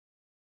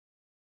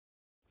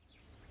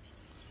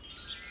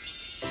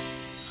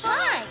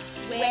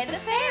We're the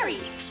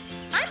Fairies.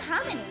 I'm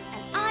Harmony.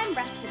 And I'm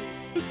Rhapsody.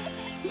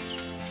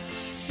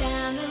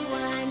 Down a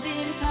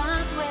winding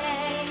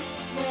pathway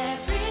where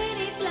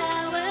pretty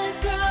flowers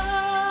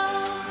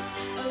grow.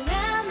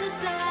 Around the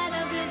side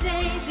of the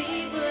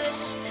daisy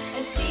bush,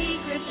 a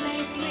secret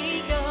place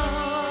we go.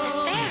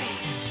 The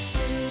Fairies.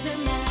 Through the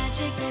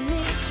magic and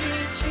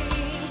mystery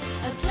tree,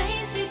 a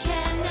place you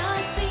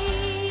cannot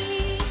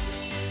see.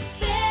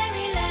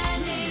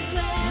 Fairyland is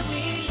where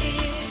we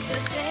live, the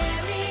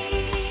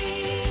fairies.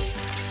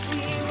 We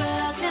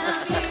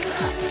welcome you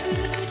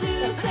to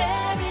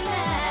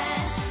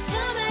Fairyland.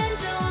 Come and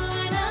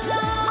join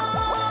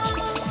along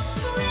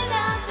with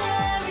our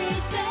very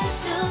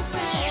special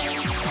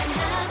friends and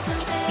have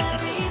some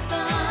fairy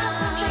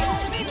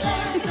fun.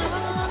 Let's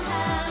all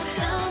have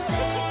some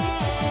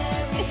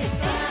fairy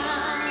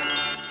fun.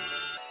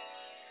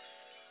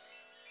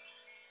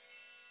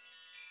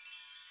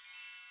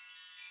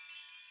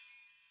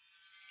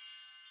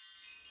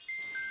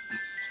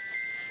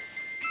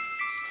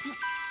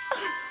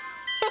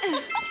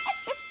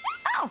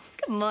 Oh,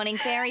 good morning,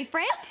 fairy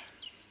friend.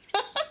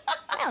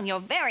 Well, you're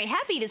very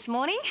happy this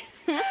morning.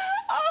 Oh,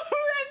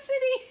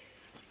 Rhapsody!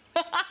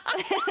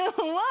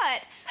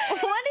 What?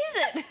 What is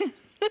it?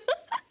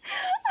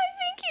 I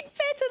think you'd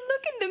better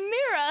look in the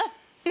mirror.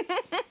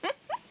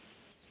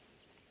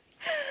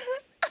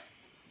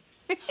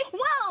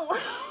 Whoa!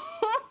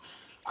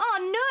 Oh,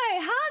 no,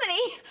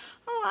 Harmony.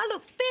 Oh, I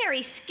look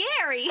very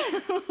scary.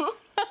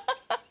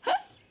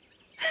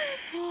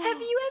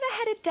 Have you ever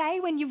had a day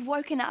when you've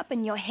woken up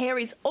and your hair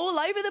is all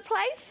over the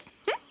place?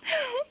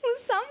 Well,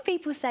 some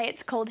people say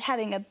it's called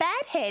having a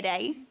bad hair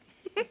day.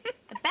 A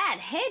bad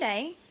hair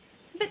day?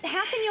 But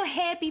how can your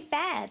hair be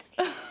bad?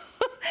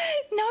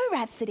 No,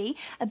 Rhapsody.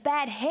 A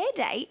bad hair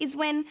day is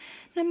when,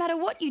 no matter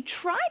what you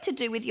try to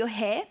do with your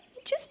hair,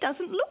 it just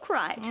doesn't look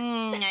right.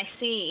 I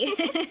see.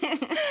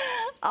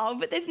 Oh,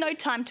 but there's no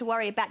time to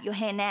worry about your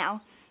hair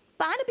now.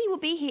 Barnaby will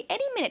be here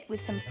any minute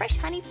with some fresh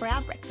honey for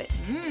our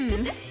breakfast.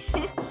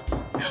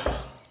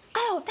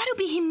 Oh, that'll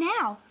be him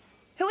now.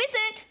 Who is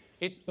it?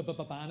 It's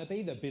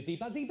Barnaby, the busy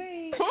buzzy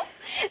bee.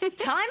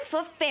 Time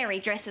for fairy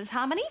dresses,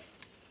 Harmony.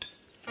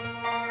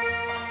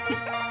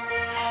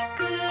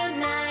 Good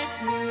night,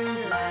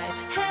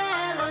 moonlight.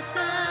 Hello,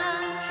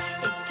 sun.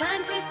 It's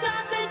time to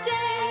start the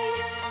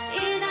day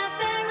in our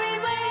fairy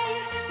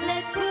way.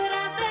 Let's put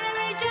our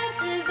fairy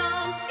dresses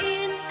on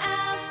in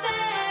our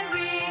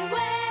fairy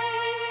way.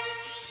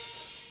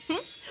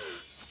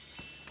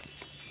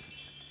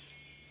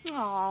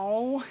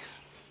 Oh,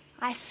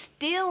 I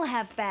still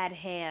have bad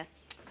hair.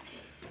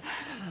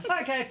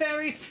 Okay,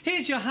 fairies,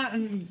 here's your hat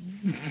and...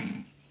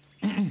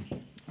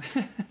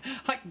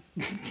 Hi.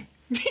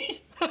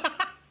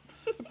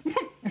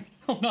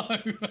 Oh no,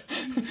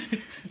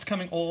 it's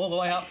coming all the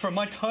way up from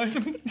my toes.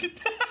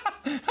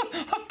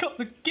 I've got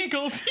the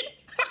giggles.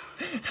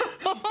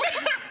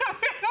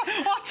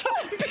 What?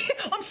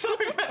 I'm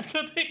sorry,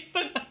 Rhapsody,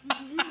 but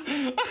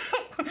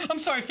I'm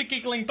sorry for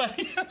giggling, but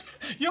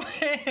your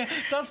hair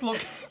does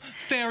look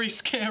very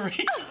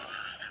scary.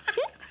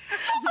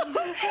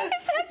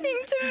 It's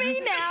happening to me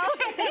now.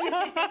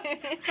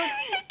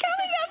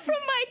 Coming up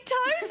from my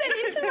toes and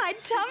into my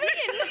tummy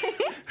and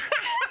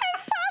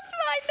past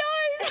my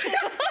nose.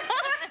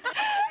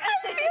 I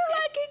feel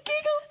like a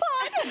giggle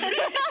pot.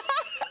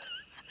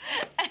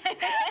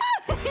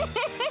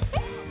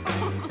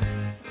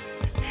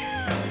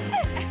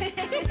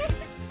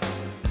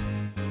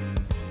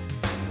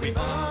 We've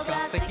all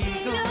got the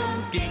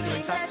giggles,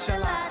 giggling such a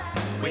lot.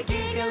 We're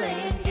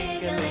giggling,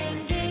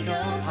 giggling,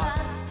 giggle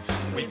pots.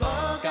 We've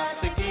all got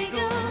the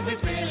giggles,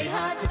 it's really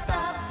hard to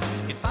stop.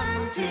 It's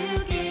fun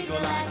to giggle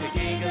like a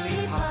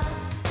giggly pot.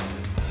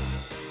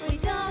 We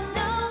don't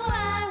know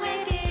why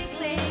we're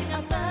giggling,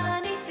 a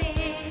funny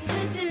thing to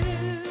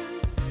do.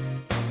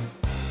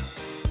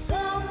 So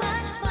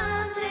much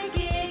fun to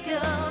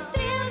giggle,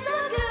 feels so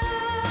good.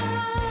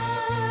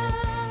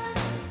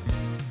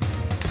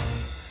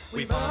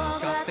 We've all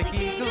got the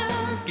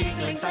giggles,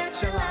 giggling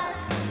such a lot.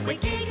 We're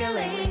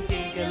giggling,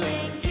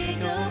 giggling,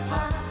 giggle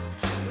pots.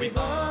 We've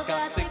all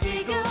got the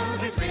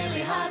giggles, it's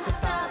really hard to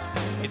stop.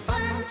 It's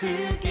fun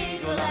to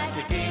giggle like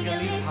a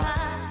giggly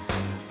pot.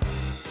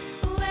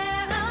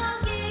 We're all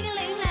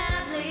giggling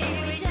loudly,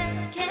 we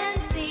just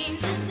can't seem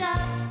to stop.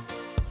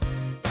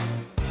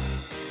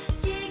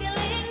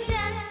 Giggling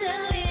just a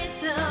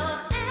little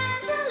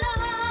and a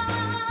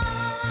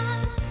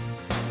lot.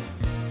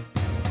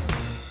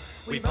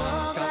 We've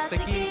all got the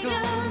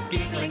giggles,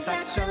 giggling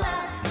such a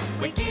lot.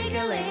 We're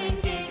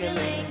giggling,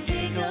 giggling,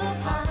 giggle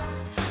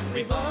pots.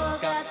 We've all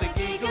got the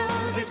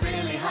giggles, it's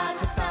really hard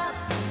to stop.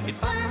 It's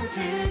fun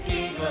to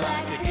giggle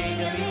like a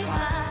giggly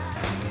pot.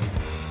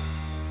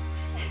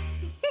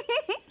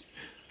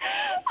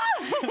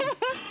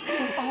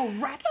 Oh,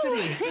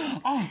 Rhapsody.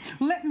 Oh,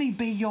 let me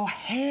be your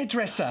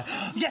hairdresser.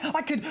 Yeah,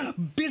 I could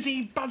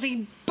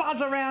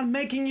buzz around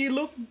making you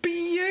look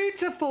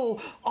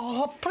beautiful.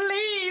 Oh,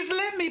 please,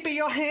 let me be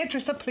your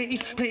hairdresser,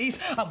 please, please.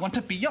 I want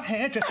to be your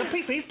hairdresser,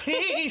 please, please,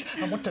 please.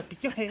 I want to be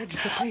your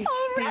hairdresser, please.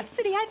 Oh,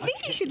 Rhapsody, I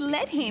think you should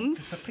let him.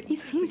 He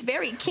seems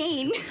very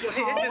keen.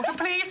 Hairdresser,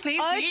 please, please,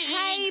 Okay,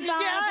 please.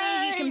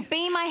 Barbie, you Yay. can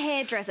be my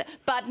hairdresser,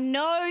 but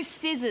no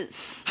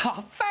scissors.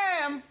 Oh,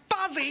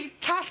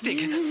 buzzy-tastic.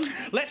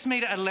 Let's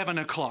meet at 11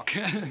 o'clock.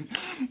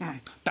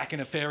 Back in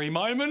a fairy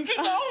moment.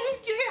 Oh,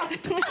 yeah.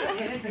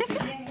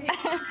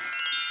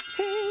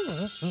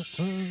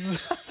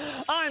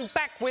 I'm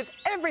back with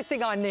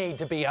everything I need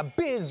to be a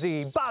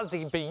busy,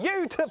 buzzy,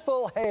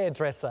 beautiful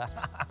hairdresser.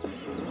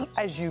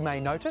 As you may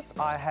notice,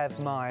 I have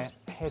my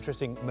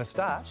hairdressing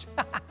moustache.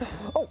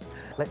 Oh,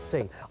 let's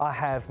see. I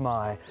have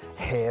my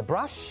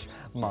hairbrush,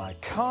 my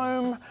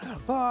comb,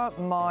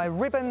 my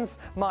ribbons,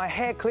 my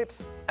hair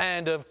clips,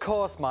 and of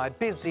course my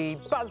busy,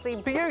 buzzy,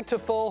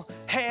 beautiful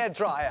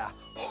hairdryer.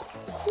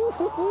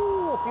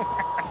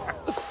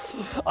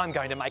 I'm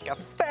going to make a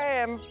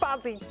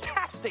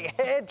buzzy-tastic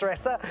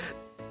hairdresser.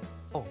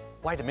 Oh,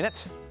 wait a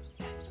minute.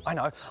 I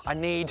know, I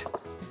need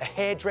a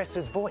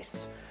hairdresser's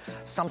voice.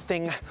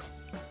 Something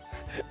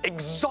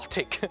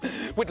exotic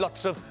with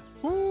lots of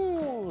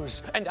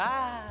oohs and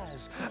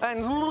ahs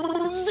and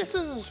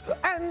thises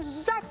and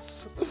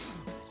zats.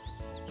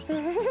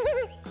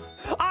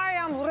 I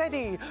am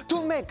ready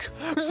to make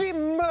the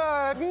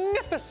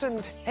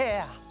magnificent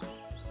hair.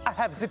 I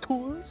have the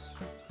tools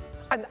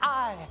and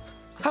I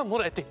am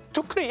ready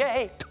to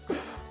create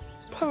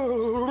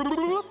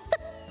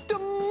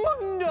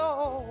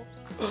Perfectamundo.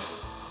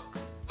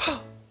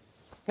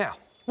 Now,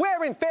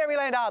 where in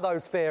fairyland are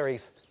those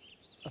fairies?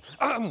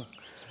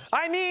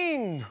 I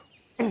mean,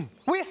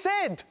 we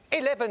said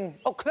 11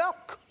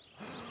 o'clock.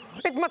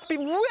 It must be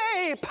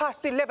way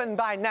past 11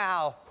 by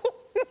now.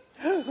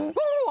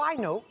 Oh, I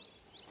know.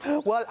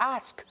 Well,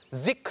 ask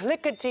the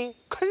clickety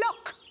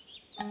clock.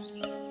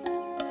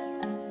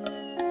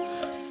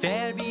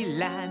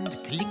 Fairyland,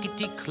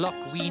 clickety-clock,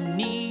 we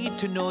need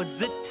to know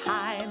the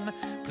time.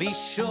 Please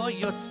show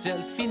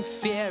yourself in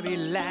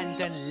fairyland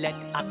and let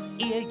us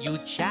hear you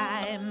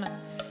chime.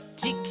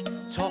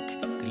 Tick-tock,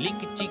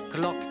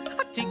 clickety-clock,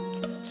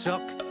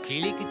 tick-tock,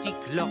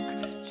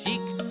 clickety-clock,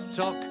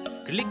 tick-tock,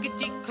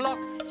 clickety-clock,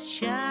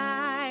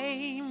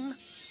 chime.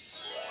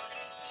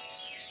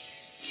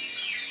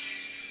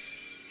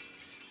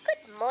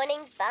 Good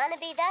morning,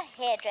 Barnaby the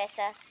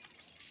hairdresser.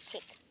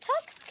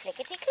 Tick-tock,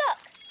 clickety-clock.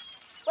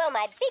 Well,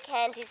 my big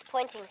hand is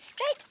pointing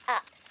straight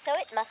up, so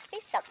it must be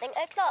something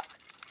o'clock.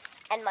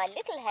 And my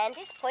little hand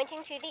is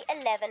pointing to the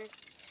 11,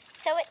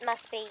 so it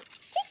must be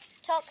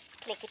tick-tock,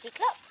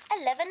 clickety-clock,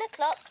 11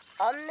 o'clock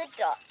on the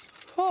dot.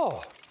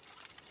 Oh,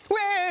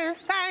 well,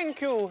 thank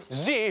you,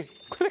 the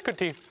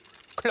clickety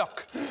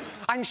clock.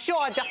 I'm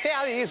sure the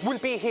fairies will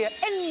be here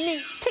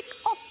any tick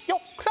of your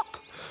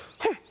clock.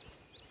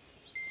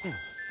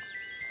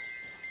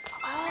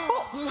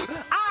 Oh,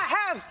 I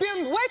have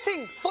been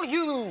waiting for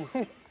you.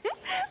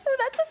 Oh,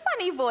 that's a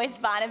funny voice,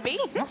 Barnaby.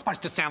 It's not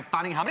supposed to sound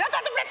funny, honey.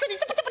 Rhapsody,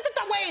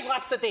 wait,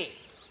 Rhapsody.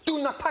 Do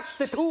not touch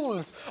the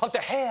tools of the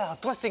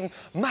hairdressing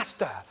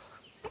master.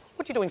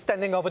 What are you doing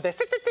standing over there?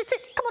 Sit.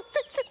 Come on,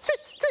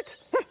 sit.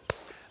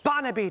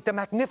 Barnaby the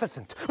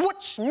Magnificent,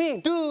 watch me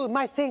do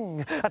my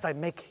thing as I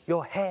make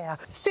your hair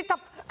sit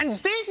up and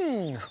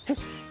sing.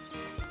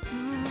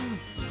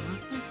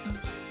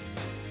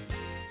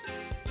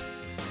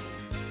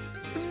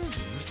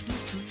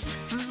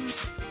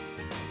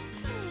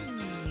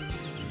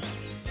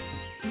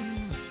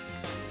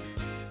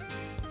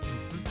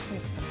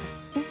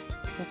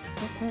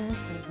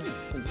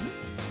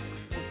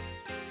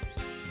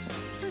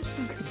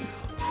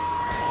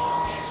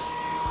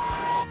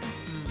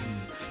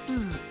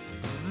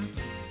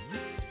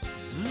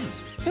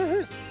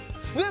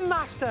 The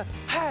master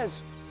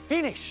has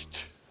finished.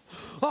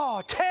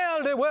 Oh,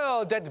 tell the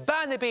world that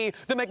Barnaby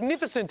the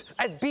Magnificent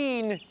has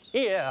been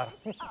here.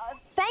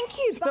 Thank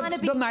you,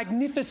 Barnaby. The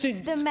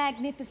Magnificent. The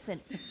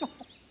Magnificent.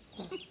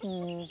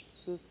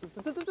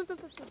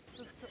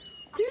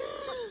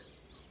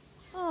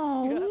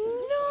 Oh,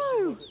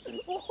 no.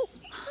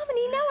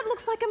 Harmony, now it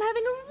looks like I'm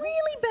having a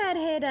really bad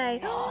hair day.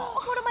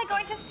 What am I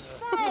going to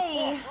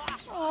say?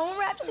 Oh,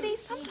 Rhapsody,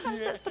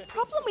 sometimes that's the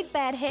problem with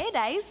bad hair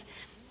days.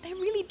 They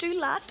really do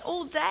last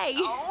all day.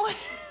 Oh.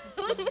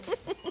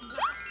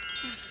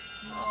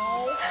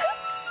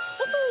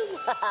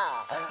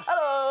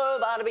 Hello,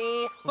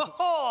 Barnaby.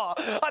 Oh,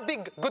 a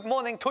big good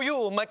morning to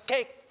you, my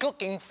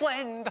cake-cooking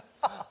friend.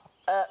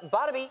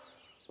 Barnaby,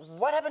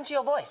 what happened to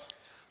your voice?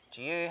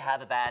 Do you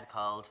have a bad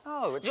cold?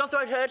 Oh, Your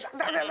throat hurt?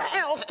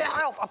 Elf,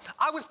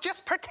 I was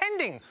just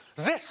pretending.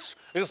 This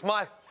is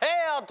my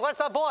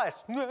hairdresser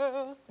voice.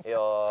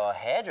 Your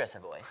hairdresser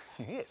voice?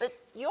 Yes. But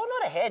you're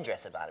not a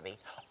hairdresser, Barnaby.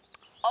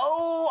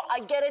 Oh, I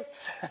get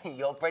it.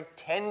 You're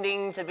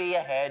pretending to be a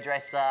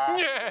hairdresser.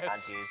 Yes.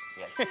 Aren't you?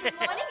 Yes. Good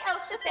morning,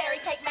 Elf the fairy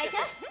cake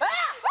maker.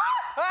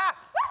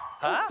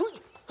 Huh?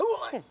 Who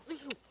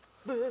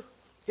are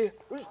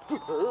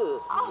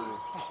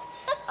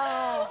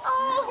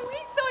Oh, we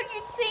thought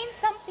you'd seen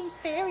something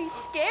very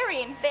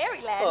scary in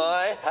Fairyland.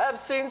 I have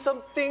seen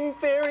something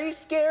very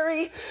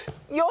scary.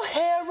 Your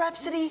hair,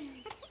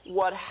 Rhapsody.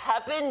 What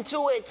happened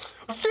to it?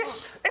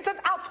 This is an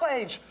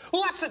outrage!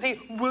 Rhapsody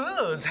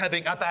was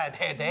having a bad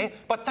hair day,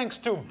 but thanks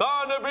to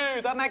Barnaby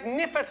the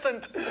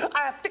Magnificent,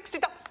 I have fixed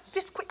it up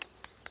this quick.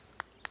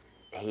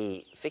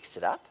 He fixed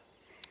it up?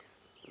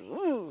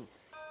 Ooh.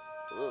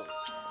 Good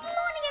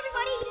morning,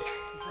 everybody.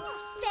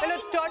 Hello,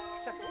 Fairy, Tots.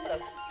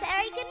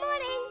 Fairy, good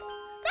morning.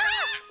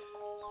 Ah!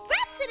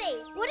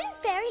 Rhapsody, what in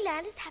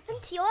Fairyland has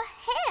happened to your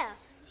hair?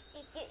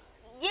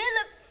 You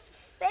look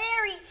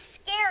very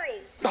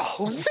scary.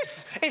 Oh,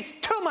 this is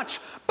too much!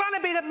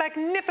 Barnaby the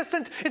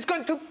Magnificent is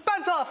going to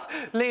buzz off,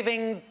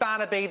 leaving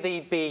Barnaby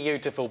the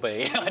beautiful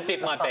bee. I did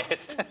my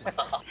best.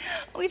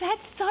 We've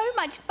had so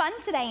much fun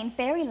today in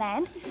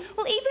Fairyland.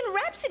 Well, even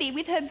Rhapsody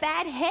with her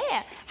bad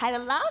hair had a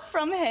laugh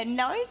from her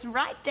nose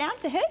right down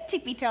to her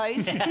tippy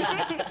toes.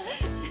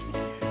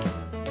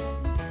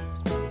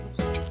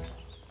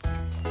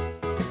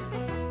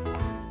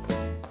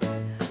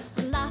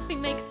 Laughing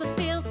makes us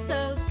feel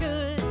so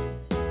good.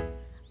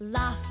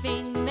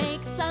 Laughing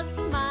makes us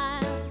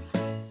smile.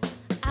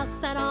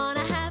 Outside on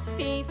a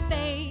happy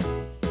face,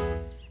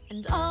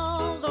 and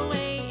all the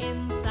way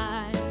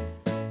inside.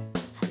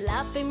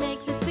 Laughing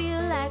makes us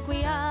feel like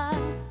we are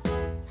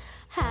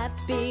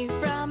happy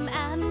from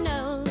our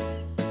nose,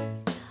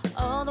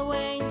 all the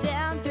way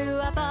down through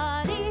our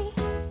body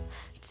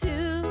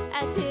to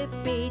our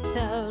tippy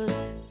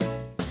toes.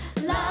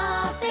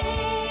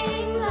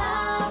 Laughing,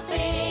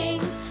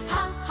 laughing,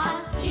 ha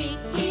ha hee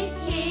hee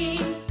hee.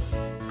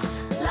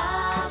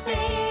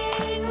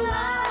 Laughing,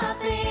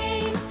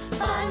 laughing,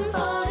 fun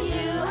for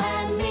you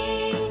and me.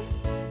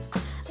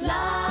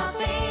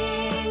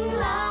 Laughing,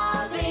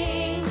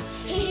 laughing,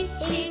 hee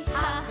hee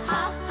ha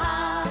ha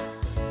ha.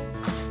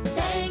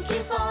 Thank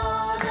you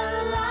for the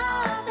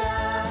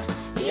laughter,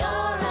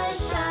 you're a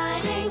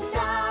shining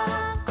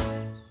star.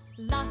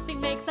 Laughing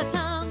makes our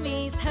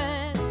tummies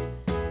hurt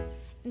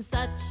in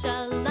such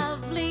a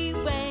lovely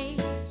way.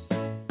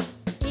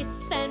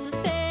 It's fantastic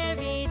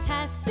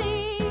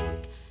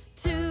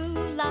to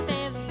laugh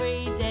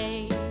every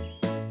day.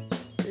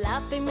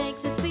 Laughing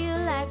makes us feel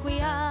like we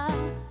are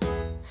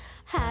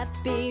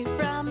happy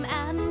from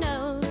our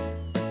nose,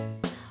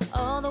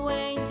 all the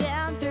way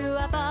down through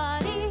our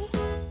body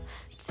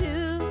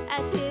to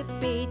our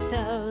tippy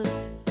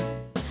toes.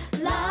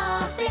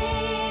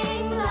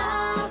 Laughing,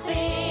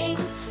 laughing,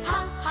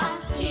 ha ha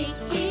hee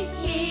hee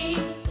hee.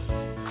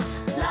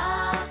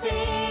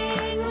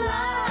 Laughing,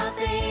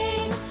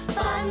 laughing,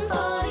 fun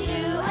for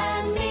you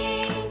and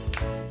me.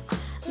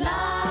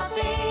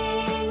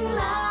 Laughing,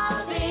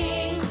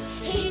 laughing,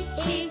 hee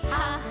hee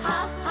ha ha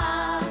ha.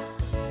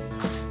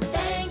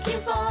 Thank you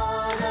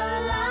for the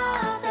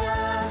laughter,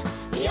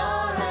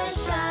 you're a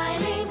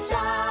shining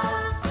star.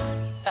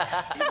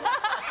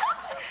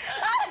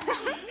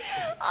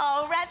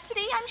 Oh,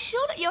 Rhapsody, I'm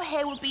sure that your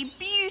hair will be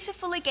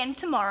beautiful again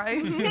tomorrow.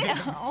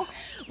 Oh,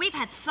 we've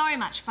had so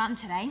much fun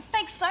today.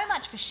 Thanks so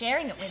much for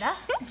sharing it with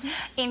us.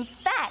 In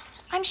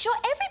fact, I'm sure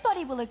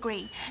everybody will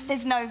agree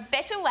there's no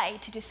better way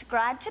to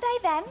describe today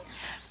than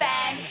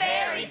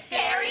Fan-Fairy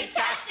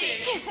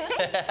Scary-tastic.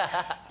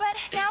 But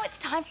now it's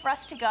time for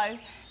us to go.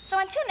 So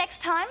until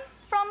next time,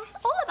 from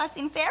all of us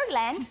in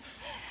Fairyland,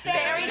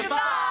 Fairy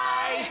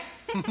goodbye!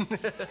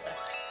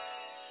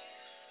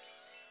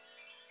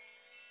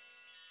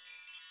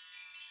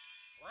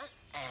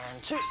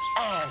 And 2,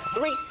 and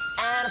 3,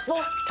 and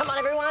 4. Come on,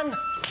 everyone.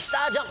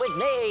 Star jump with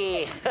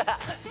me.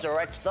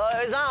 Stretch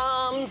those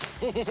arms.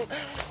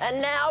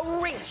 And now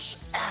reach.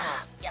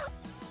 Yeah.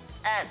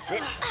 That's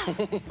it.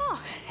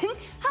 Oh,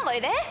 hello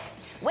there.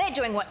 We're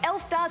doing what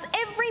Elf does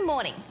every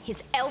morning,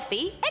 his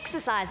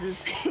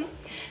Elf-A-Cise.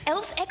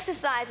 Elf's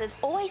exercises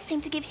always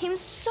seem to give him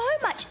so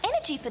much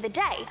energy for the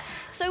day.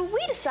 So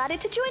we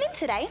decided to join in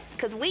today,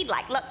 because we'd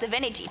like lots of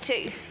energy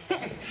too.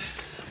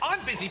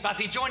 I'm busy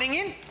buzzy joining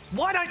in.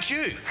 Why don't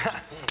you?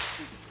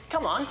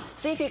 Come on,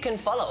 see if you can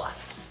follow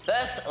us.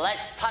 First,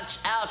 let's touch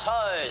our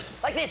toes.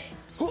 Like this.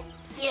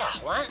 Yeah,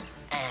 1,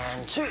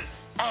 and 2,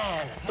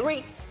 and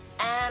 3,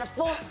 and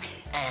 4,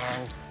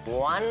 and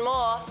 1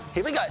 more.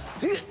 Here we go.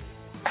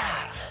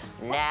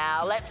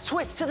 Now let's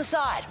twist to the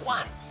side.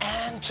 1,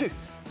 and 2,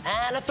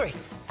 and a 3,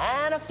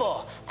 and a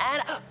 4,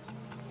 and a...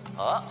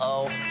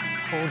 Uh-oh.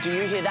 Oh, do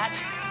you hear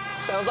that?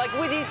 Sounds like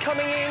Wizzy's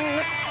coming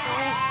in.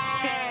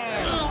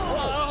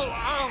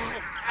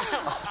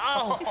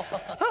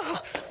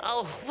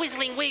 Oh,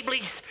 whistling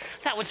weeblies.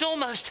 That was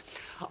almost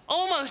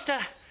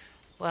a...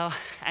 Well,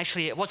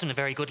 actually, it wasn't a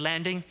very good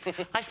landing.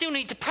 I still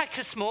need to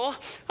practice more.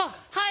 Oh,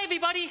 hi,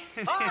 everybody.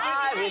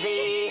 Hi,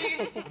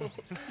 Wizzy.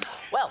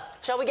 Well,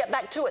 shall we get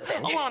back to it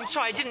then? Oh, I'm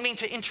sorry, I didn't mean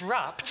to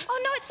interrupt. Oh,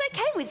 no, it's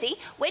okay, Wizzy.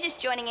 We're just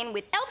joining in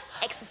with Elf's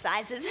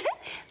exercises.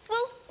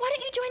 Well, why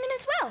don't you join in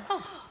as well?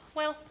 Oh,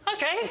 well,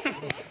 okay.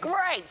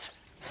 Great.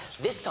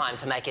 This time,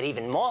 to make it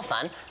even more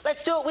fun,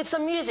 let's do it with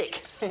some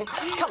music.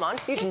 Come on,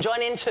 you can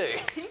join in too.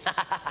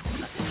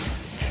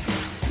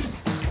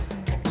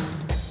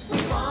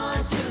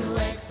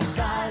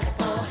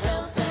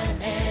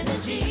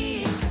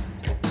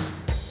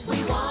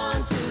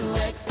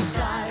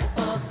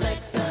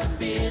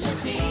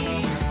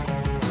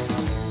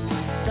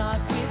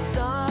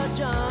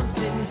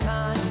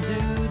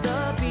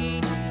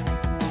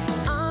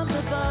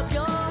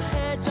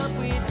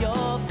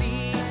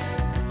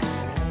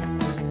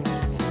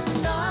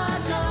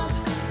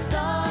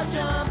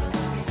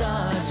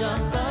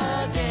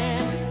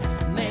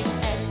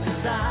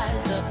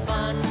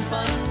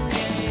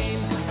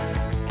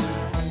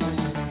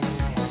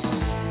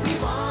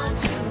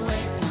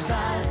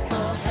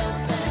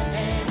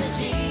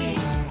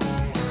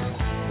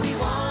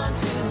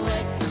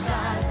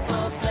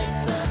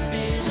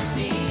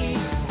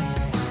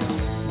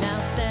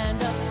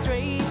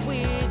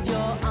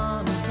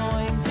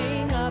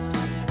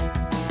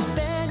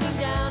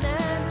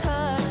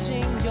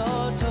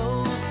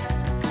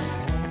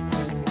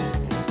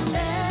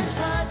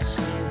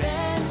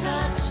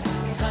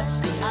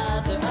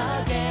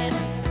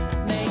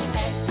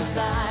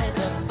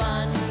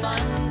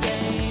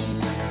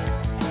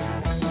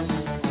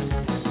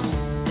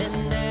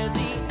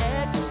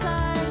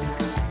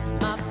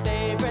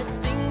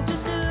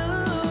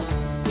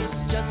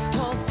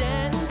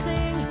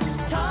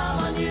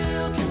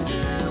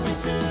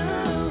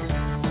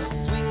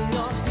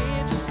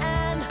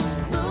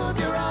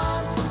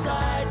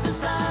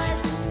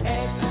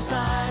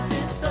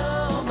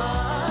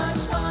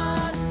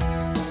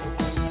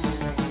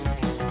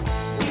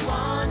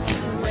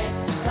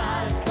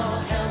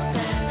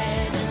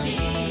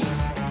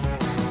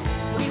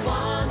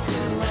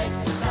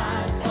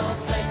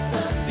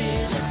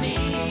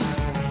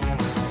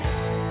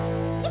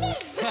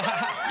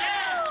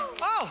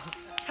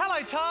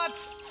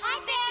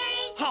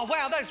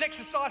 These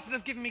exercises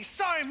have given me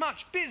so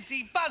much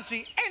busy,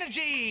 buzzy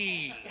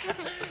energy.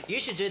 You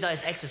should do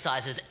those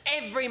exercises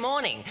every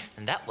morning,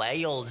 and that way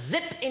you'll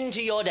zip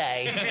into your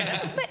day.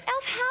 But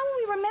Elf, how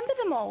will we remember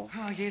them all?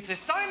 Oh, yes, there's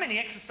so many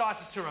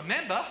exercises to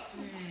remember.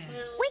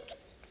 We could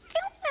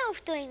film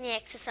Elf doing the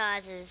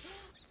exercises.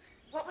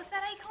 What was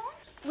that, Acorn?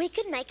 We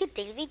could make a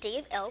DVD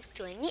of Elf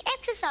doing the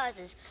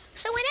exercises.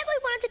 So whenever we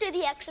wanted to do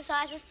the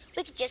exercises,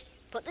 we could just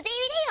put the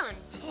DVD on.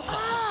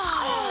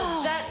 Oh,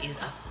 that is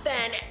a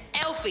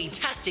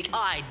fan-elfie-tastic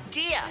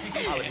idea.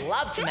 I would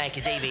love to make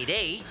a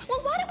DVD.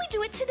 Well, why don't we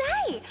do it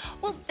today?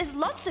 Well, there's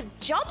lots of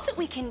jobs that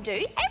we can do.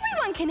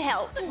 Everyone can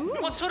help.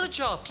 What sort of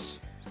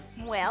jobs?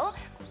 Well,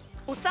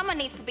 someone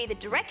needs to be the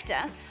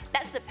director.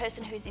 That's the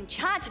person who's in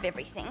charge of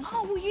everything.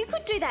 Oh, well, you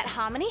could do that,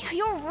 Harmony.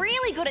 You're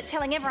really good at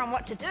telling everyone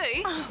what to do.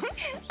 Oh,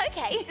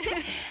 okay.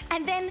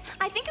 And then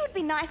I think it would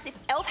be nice if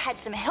Elf had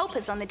some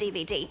helpers on the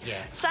DVD.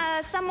 Yeah. So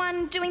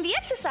someone doing the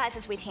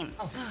exercises with him.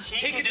 Oh.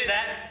 He can do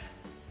that.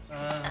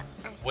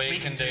 We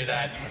can do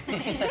that.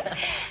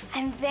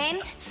 And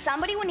then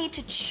somebody will need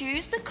to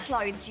choose the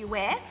clothes you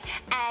wear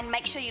and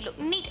make sure you look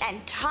neat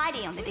and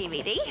tidy on the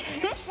DVD.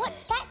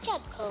 What's that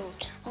job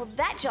called? Well,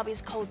 that job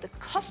is called the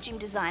costume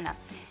designer.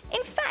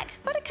 In fact,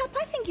 Buttercup,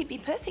 I think you'd be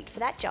perfect for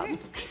that job.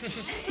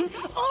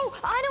 Oh,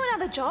 I know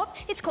another job.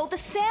 It's called the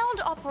sound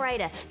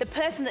operator, the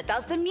person that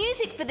does the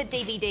music for the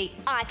DVD.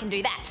 I can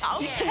do that. Oh,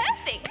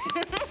 perfect.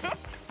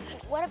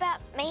 What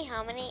about me,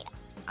 Harmony?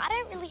 I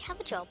don't really have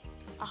a job.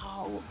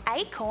 Oh,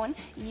 Acorn,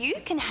 you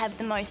can have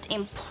the most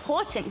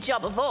important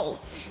job of all.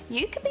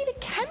 You can be the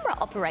camera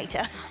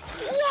operator.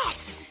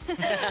 Yes!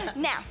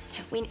 Now,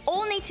 we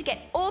all need to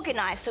get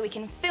organised so we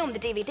can film the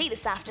DVD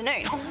this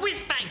afternoon. Oh,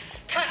 whiz bang!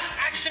 Cut!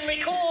 Action!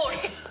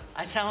 Record!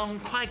 I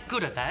sound quite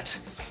good at that.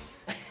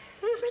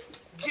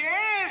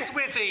 Yes,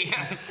 Wizzy.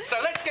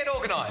 So let's get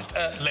organised.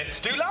 Let's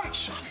do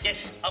lunch.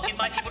 Yes, I'll get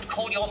my people to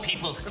call your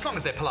people. As long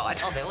as they're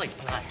polite. Oh, they're always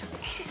polite.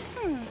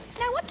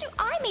 Now, what do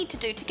I need to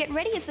do to get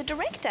ready as the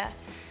director?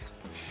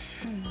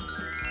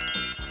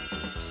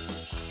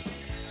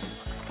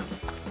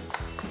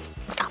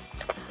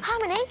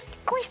 Harmony,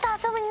 can we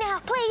start filming now,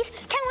 please?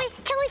 Can we,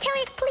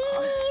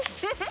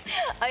 please?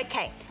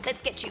 Okay,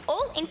 let's get you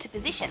all into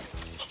position.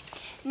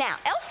 Now,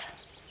 Elf,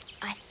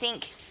 I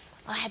think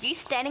I'll have you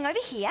standing over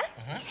here.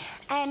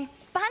 And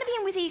Barnaby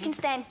and Wizzy, you can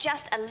stand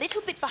just a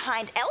little bit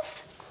behind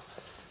Elf.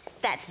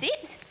 That's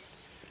it.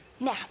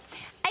 Now,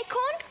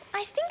 Acorn,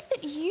 I think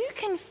that you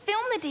can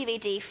film the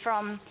DVD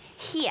from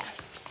here.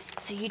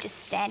 So you just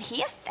stand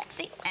here, that's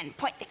it, and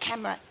point the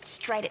camera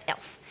straight at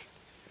Elf.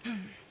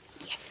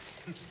 Yes.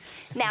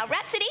 Now,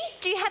 Rhapsody,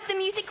 do you have the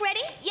music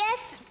ready?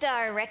 Yes,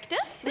 director.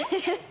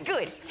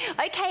 Good.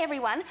 Okay,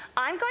 everyone,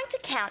 I'm going to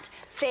count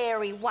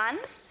Fairy 1,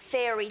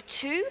 Fairy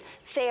 2,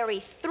 Fairy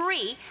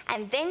 3,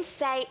 and then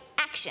say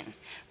action.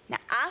 Now,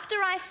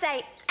 after I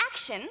say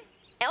action,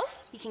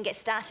 Elf, you can get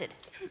started.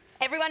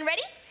 Everyone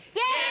ready?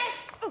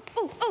 Yes!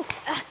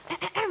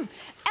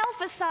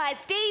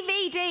 Elf-A-Cise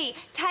DVD,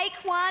 take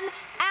 1,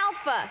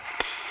 Alpha.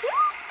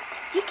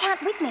 You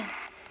count with me.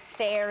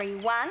 Fairy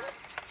 1,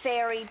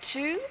 Fairy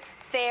 2,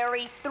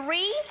 Fairy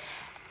 3,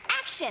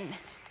 action.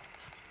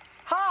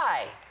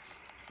 Hi,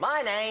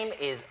 my name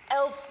is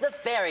Elf the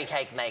Fairy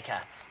Cake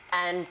Maker,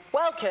 and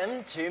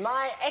welcome to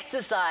my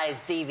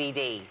exercise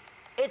DVD.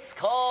 It's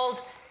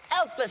called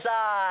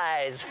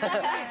Elf-A-Cise.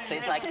 So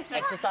it's like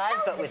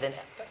exercise, but with an...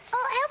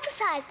 Oh,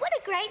 Elf-A-Cise, what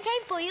a great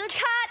name for your...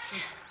 Cut!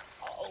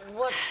 Oh,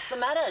 what's the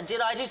matter?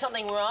 Did I do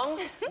something wrong?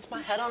 Is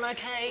my hat on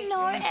okay?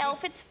 No,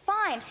 Elf, it's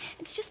fine.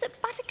 It's just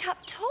that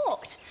Buttercup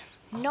talked.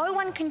 No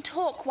one can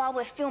talk while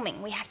we're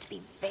filming. We have to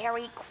be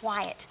very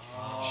quiet.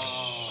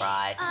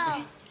 Right.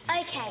 Oh,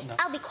 okay.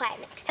 I'll be quiet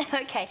next time.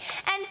 Okay,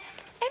 and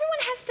everyone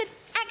has to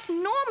act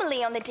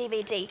normally on the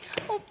DVD.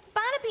 Well,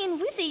 Barnaby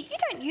and Wizzy, you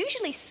don't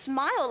usually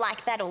smile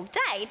like that all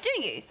day, do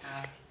you?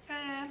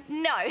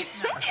 No.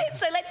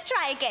 So let's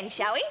try again,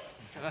 shall we?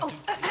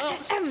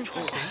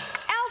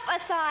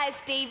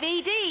 Elf-A-Cise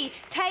DVD,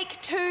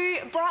 take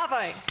 2,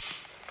 Bravo.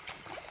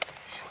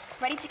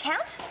 Ready to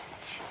count?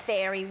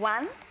 Fairy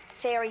 1,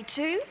 Fairy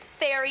 2,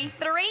 Fairy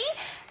 3,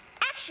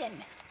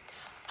 action.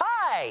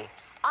 Hi,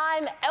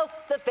 I'm Elf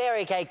the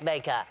Fairy Cake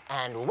Maker,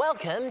 and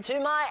welcome to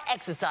my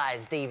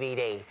exercise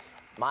DVD.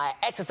 My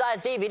exercise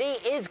DVD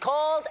is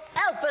called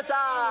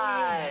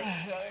Elf-A-Cise.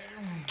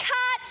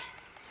 Cut!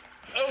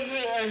 Oh,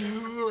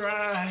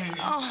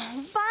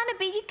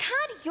 Barnaby, you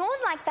can't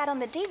yawn like that on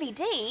the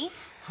DVD.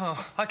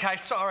 Oh, OK,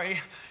 sorry.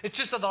 It's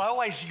just that I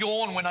always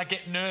yawn when I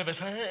get nervous.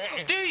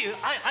 Do you?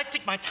 I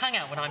stick my tongue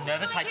out when I'm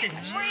nervous like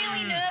this.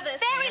 Really nervous.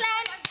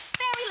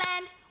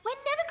 Fairyland, we're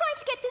never going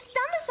to get this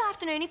done this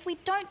afternoon if we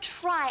don't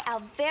try our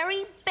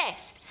very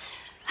best.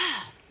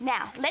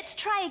 Now, let's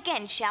try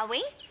again, shall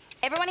we?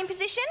 Everyone in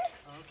position?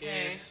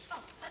 Yes.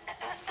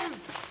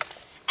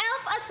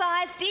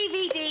 Elf-A-Cise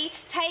DVD,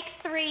 take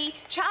 3,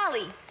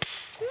 Charlie.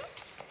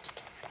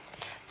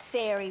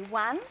 Fairy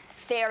 1,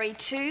 Fairy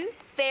 2,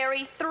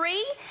 Fairy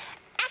 3,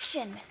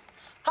 action.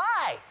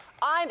 Hi,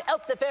 I'm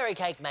Elf the Fairy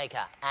Cake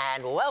Maker,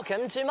 and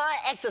welcome to my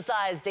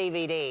exercise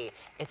DVD.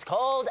 It's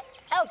called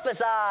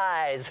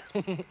Elf-A-Cise.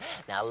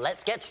 Now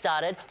let's get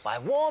started by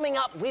warming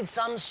up with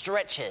some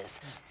stretches.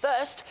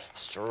 First,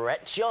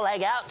 stretch your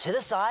leg out to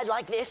the side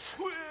like this.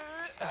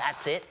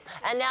 That's it.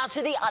 And now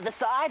to the other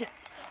side.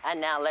 And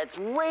now let's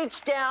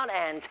reach down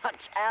and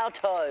touch our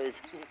toes,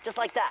 just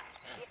like that.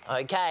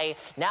 Okay,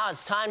 now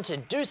it's time to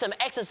do some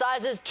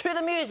exercises to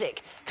the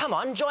music. Come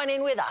on, join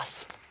in with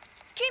us.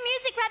 Cue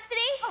music,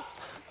 Rhapsody.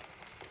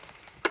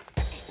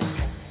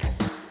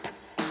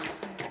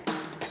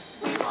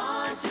 We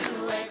want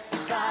to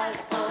exercise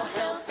for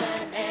health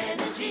and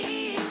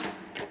energy.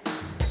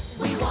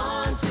 We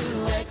want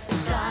to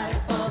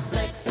exercise for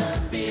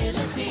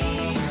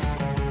flexibility.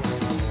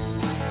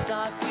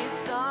 Start with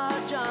star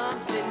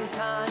jumps in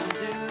time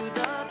to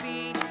the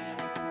beat.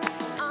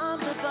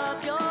 Arms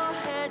above your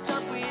head,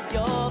 jump with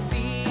your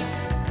feet.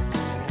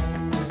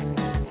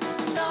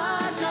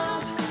 Star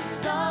jump,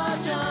 star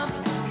jump,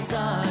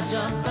 star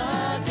jump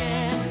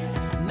again.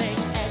 Make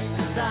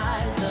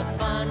exercise a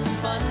fun,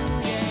 fun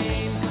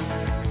game.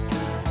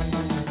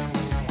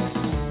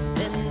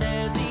 Then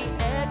there's the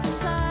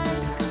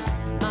exercise,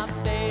 my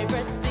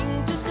favorite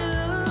thing to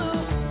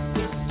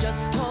do. It's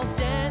just called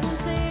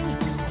dancing.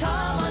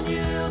 Come on,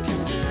 you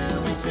can do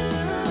it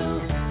too.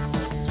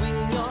 Swing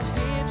your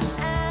hips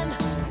and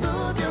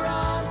move your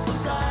arms from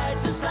side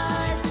to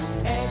side.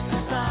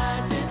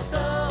 Exercise is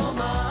so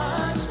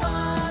much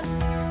fun.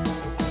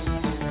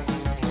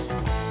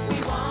 We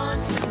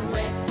want to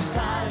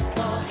exercise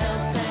for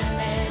health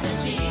and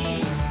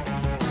energy.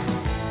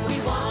 We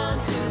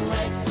want to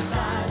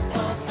exercise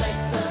for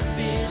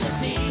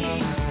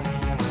flexibility.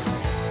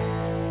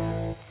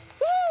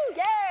 Woo!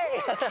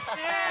 Yay!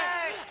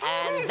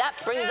 And that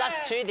brings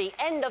us to the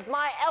end of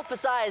my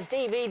Elf-A-Cise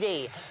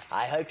DVD.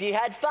 I hope you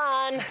had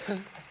fun.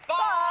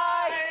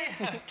 Bye!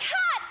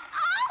 Cut!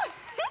 Oh,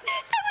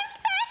 that was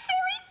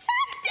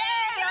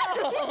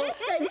fantastic! Oh,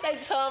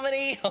 thanks,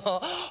 Harmony. Oh,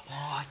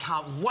 I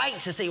can't wait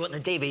to see what the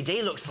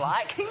DVD looks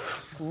like.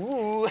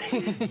 Ooh.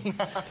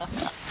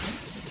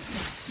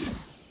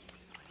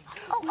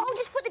 Oh, I'll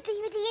just put the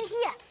DVD in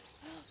here.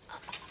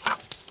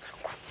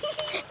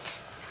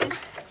 It's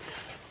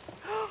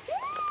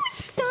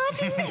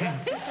starting.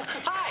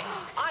 Hi,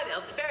 I'm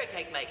Elf the Fairy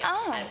Cake Maker.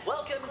 Oh. And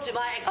welcome to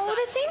my exercise. Oh,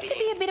 there seems to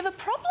be a bit of a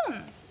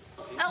problem.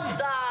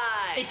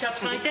 Elf-A-Cise. It's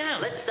upside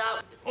down. Let's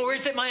start. Or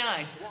is it my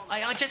eyes?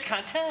 I just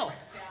can't tell.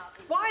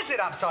 Why is it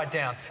upside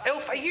down?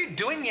 Elf, are you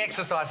doing the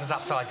exercises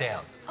upside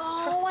down?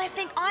 Oh, I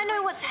think I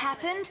know what's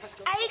happened.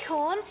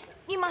 Acorn,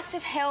 you must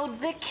have held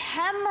the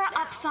camera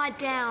upside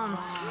down.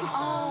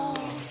 Oh.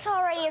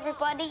 Sorry,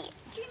 everybody.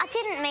 I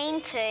didn't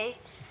mean to.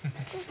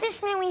 Does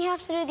this mean we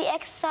have to do the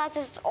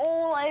exercises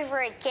all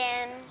over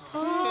again?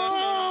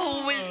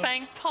 Oh, whiz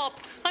bang pop.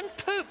 I'm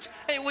pooped.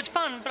 It was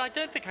fun, but I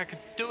don't think I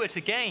could do it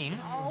again.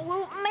 Oh,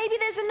 well, maybe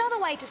there's another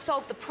way to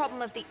solve the problem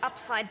of the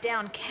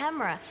upside-down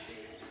camera.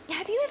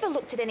 Have you ever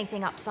looked at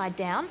anything upside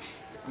down?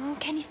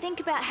 Can you think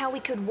about how we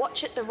could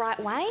watch it the right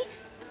way?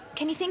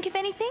 Can you think of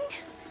anything?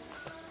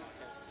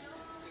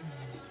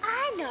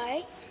 I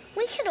know.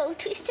 We could all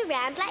twist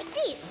around like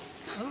this.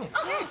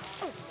 Okay.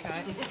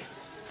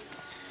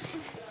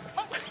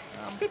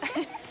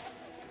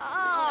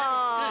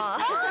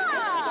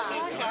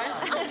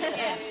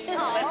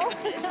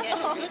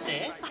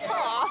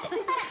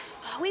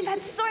 We've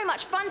had so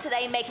much fun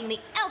today making the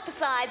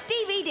Elf-A-Cise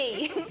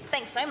DVD.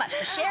 Thanks so much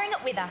for sharing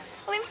it with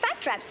us. Well, in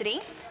fact,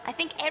 Rhapsody, I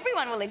think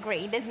everyone will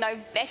agree there's no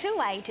better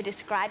way to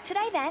describe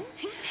today than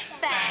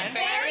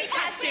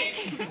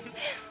Fantastic.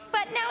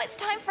 But now it's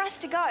time for us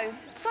to go.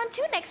 So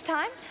until next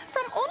time,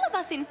 from all of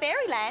us in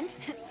Fairyland,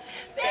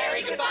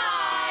 Fairy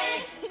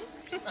goodbye.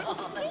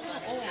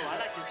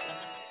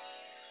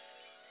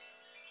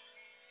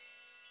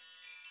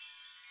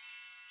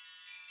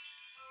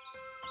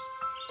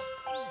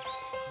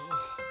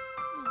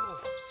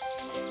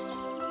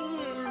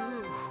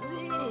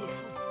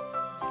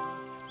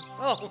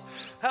 Oh,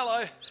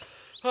 hello.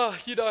 Oh,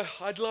 you know,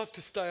 I'd love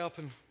to stay up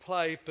and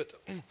play, but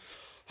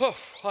oh,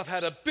 I've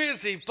had a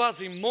busy,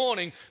 buzzy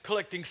morning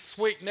collecting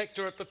sweet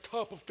nectar at the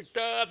top of the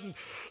garden,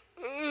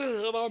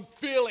 and I'm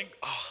feeling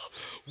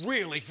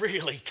really,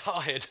 really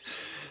tired.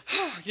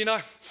 You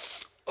know,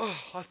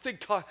 I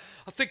think I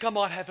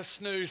might have a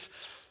snooze.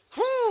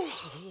 Come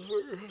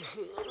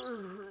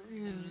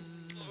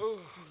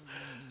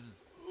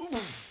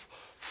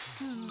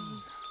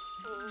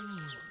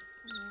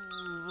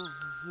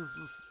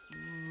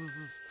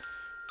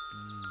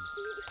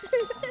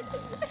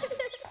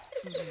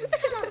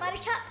on,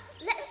 Buttercup.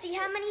 Let's see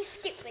how many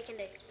skips we can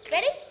do.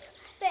 Ready?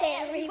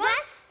 Fairy 1,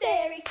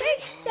 Fairy 2,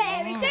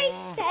 Fairy 3, Fairy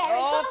 4.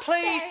 Oh,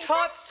 please, Fairy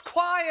Tots,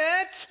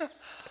 quiet.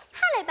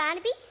 Hello,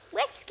 Barnaby.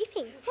 We're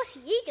skipping. What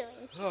are you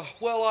doing? Oh,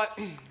 well, I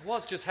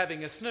was just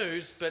having a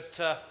snooze, but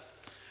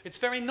it's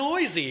very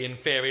noisy in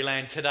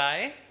Fairyland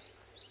today.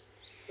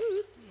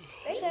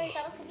 Ready?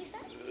 Start off from your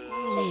start.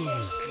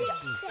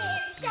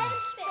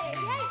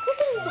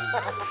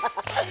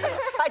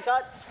 Hi,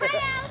 Tots.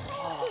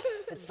 Oh,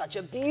 it's such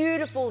a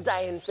beautiful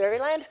day in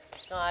Fairyland.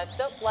 I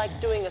felt like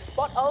doing a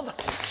spot of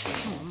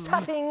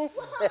tapping.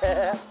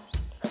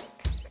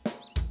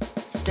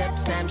 Step Step,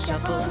 stamp,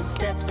 shuffle,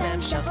 step,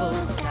 stamp, shuffle,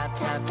 tap,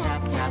 tap,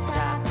 tap, tap,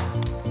 tap.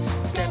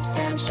 Step,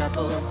 stamp,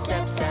 shuffle,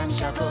 step, stamp,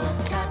 shuffle,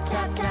 tap,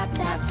 tap, tap,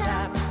 tap,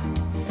 tap.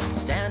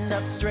 Stand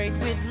up straight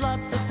with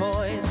lots of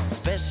poise.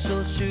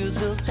 Special shoes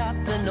will tap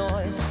the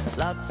noise.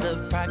 Lots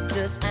of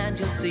practice and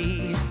you'll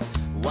see.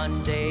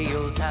 One day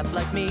you'll tap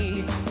like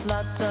me.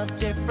 Lots of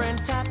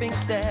different tapping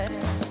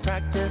steps.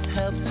 Practice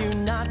helps you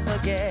not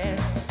forget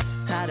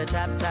how to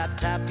tap, tap,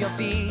 tap your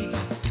feet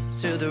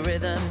to the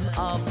rhythm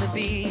of the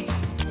beat.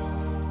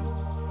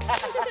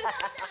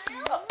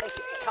 Oh, thank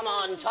you. Come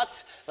on,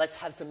 Tots. Let's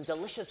have some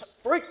delicious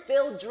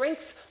fruit-filled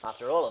drinks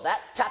after all of that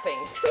tapping.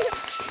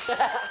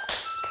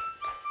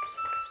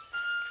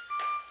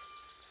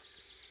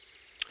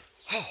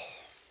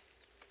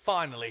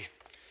 Finally.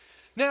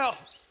 Now,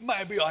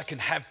 maybe I can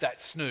have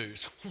that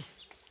snooze.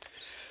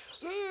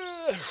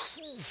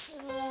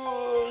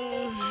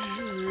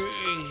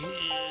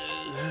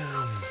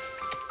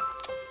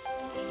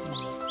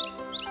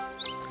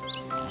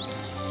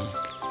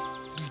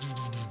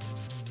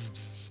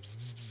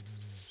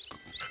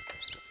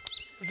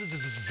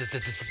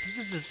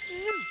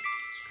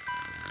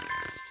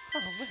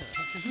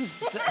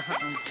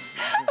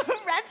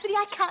 Rhapsody,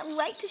 I can't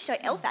wait to show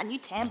Elf our new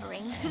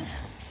tambourines.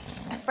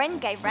 A friend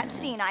gave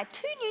Rhapsody and I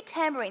 2 new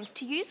tambourines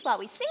to use while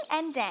we sing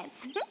and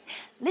dance.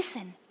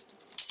 Listen.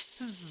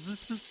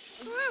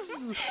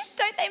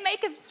 Don't they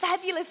make a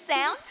fabulous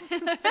sound?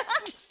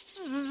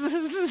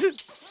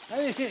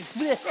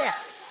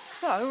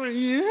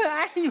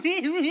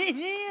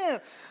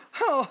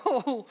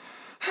 Oh,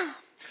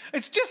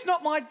 it's just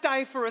not my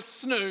day for a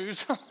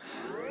snooze.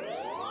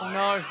 Oh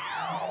no,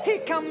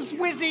 here comes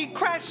Wizzy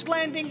crash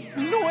landing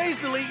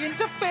noisily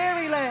into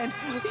Fairyland.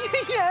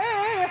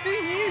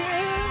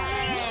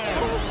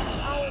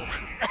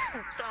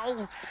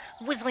 Oh,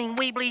 whistling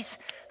weeblies.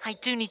 I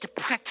do need to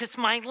practice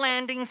my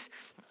landings.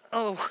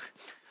 Oh,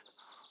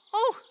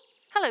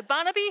 hello,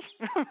 Barnaby.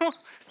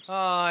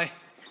 Hi.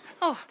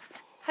 Oh,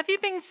 have you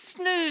been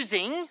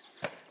snoozing?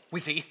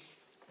 Wizzy,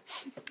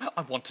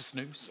 I want to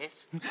snooze.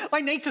 Yes.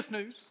 I need to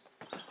snooze.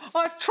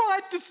 I've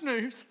tried to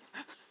snooze,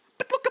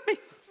 but look at me.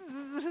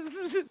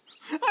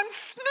 I'm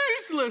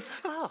snoozeless.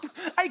 Oh.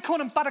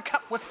 Acorn and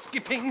Buttercup were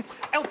skipping.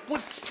 Elf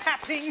was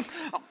tapping.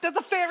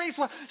 The fairies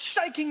were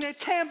shaking their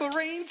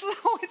tambourines.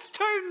 Oh, it's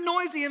too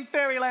noisy in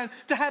Fairyland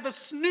to have a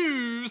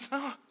snooze.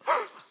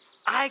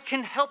 I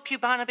can help you,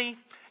 Barnaby.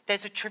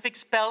 There's a terrific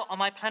spell on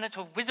my planet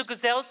of Wizard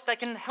Gazelles that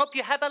can help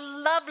you have a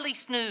lovely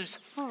snooze.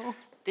 Oh.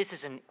 This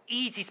is an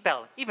easy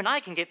spell. Even I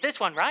can get this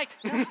one right.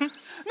 No,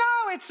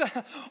 it's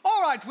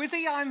all right,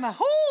 Wizzy. I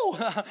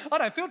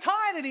don't feel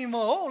tired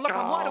anymore. Oh, look,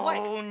 I'm wide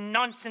awake. Oh,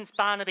 nonsense,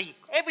 Barnaby.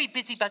 Every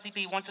busy buzzy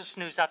bee wants a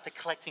snooze after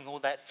collecting all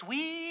that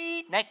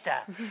sweet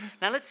nectar.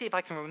 Now, let's see if I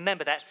can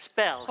remember that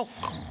spell. Oh.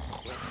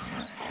 Yes.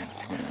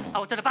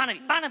 Oh, to the Barnaby.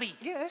 Barnaby!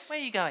 Yes? Where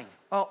are you going?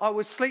 Oh, I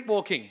was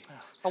sleepwalking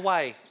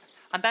away.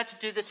 I'm about to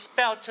do the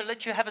spell to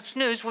let you have a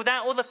snooze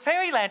without all the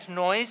Fairyland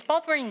noise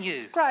bothering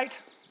you.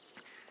 Great.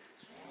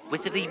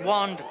 Wizardly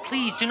wand,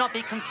 please do not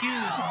be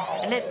confused,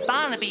 and let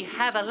Barnaby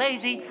have a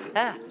lazy,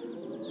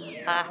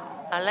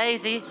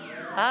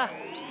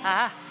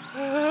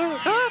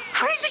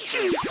 crazy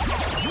shoes!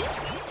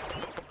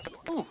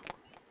 Oh,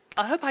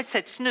 I hope I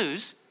said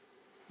snooze.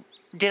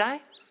 Did I?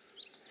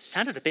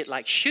 Sounded a bit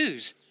like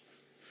shoes.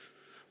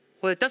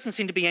 Well, it doesn't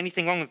seem to be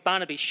anything wrong with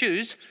Barnaby's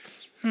shoes.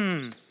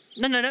 No,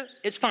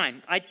 it's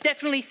fine. I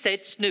definitely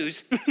said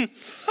snooze.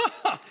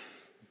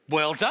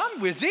 Well done,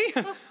 Wizzy.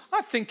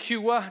 I think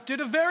you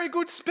did a very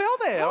good spell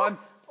there. I'm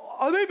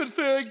even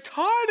feeling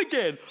tired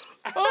again.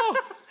 Oh,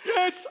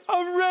 yes,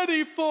 I'm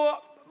ready for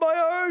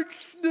my own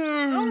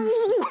snooze.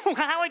 Oh,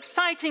 how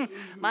exciting!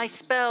 My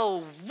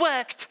spell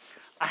worked.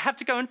 I have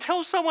to go and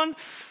tell someone.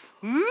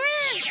 No,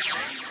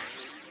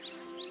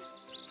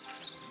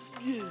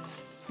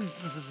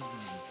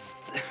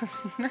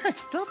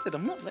 stop it.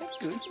 I'm not that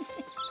good.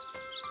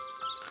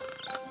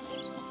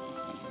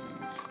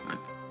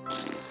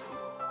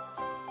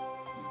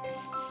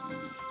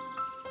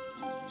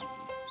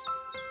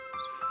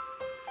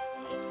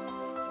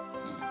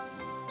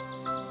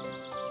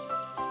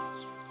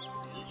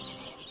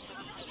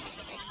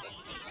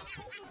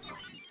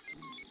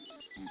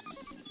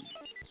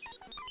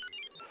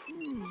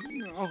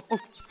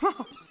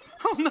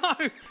 Oh no!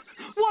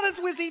 What has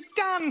Wizzy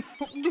done?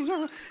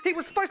 He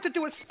was supposed to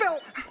do a spell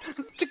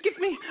to give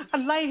me a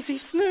lazy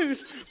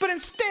snooze, but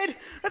instead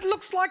it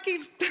looks like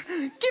he's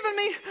given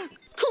me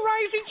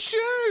crazy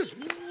shoes!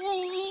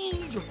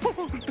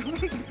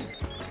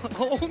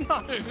 Oh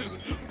no!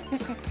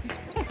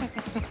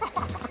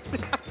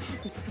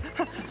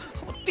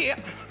 Oh dear!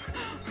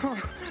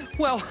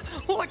 Well,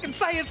 all I can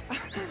say is,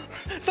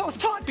 if I was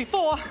tired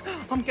before,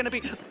 I'm going to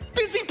be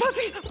busy,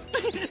 buzzy,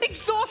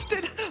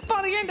 exhausted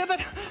by the end of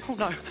it. Oh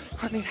no,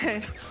 I need a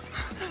hand.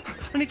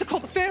 I need to call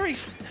the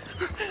fairies.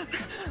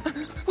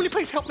 Will you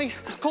please help me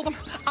call them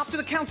after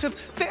the count of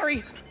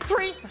Fairy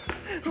 3?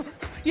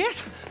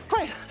 Yes?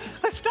 Great,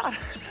 let's start.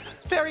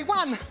 Fairy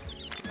 1.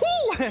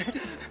 Woo!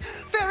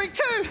 Fairy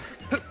 2.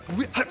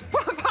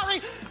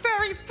 Hurry!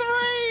 Fairy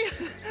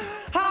 3.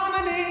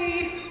 Harmony!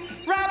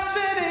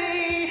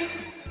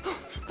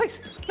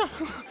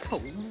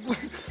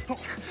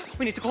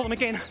 We need to call them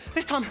again.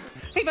 This time,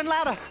 even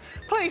louder.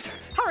 Please,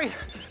 hurry.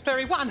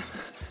 Fairy 1,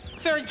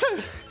 Fairy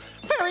 2,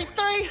 Fairy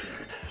 3.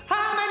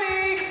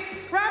 Harmony!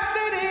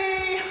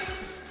 Rhapsody!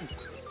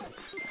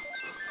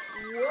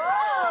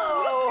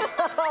 Whoa!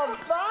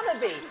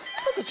 Barnaby,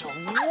 look at your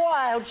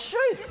wild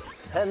shoes.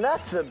 And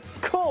that's a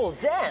cool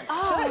dance,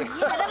 too.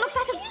 Yeah, that looks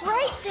like a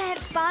great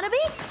dance, Barnaby.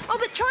 Oh,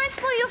 but try and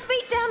slow your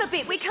feet down a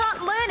bit. We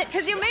can't learn it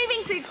because you're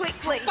moving too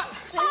quickly.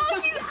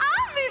 Oh, you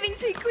are moving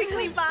too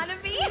quickly,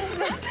 Barnaby.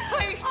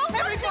 Please, Oh, what's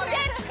everybody! the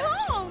dance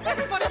called?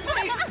 Everybody,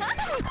 please!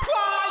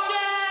 Quiet!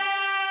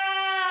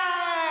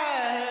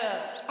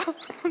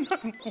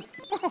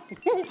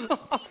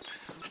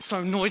 It's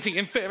so noisy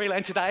in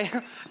Fairyland today,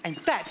 and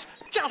that's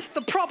just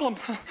the problem.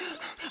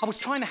 I was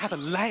trying to have a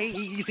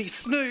lazy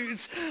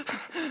snooze,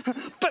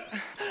 but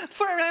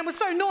Fairyland was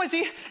so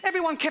noisy,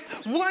 everyone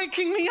kept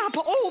waking me up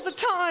all the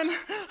time.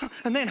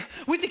 And then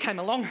Wizzy came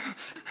along,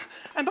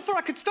 and before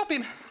I could stop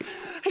him,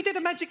 he did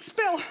a magic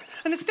spell,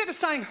 and instead of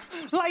saying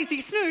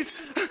lazy snooze,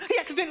 he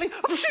accidentally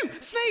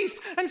sneezed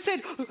and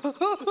said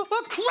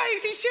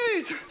crazy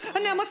shoes,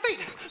 and now my feet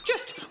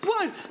just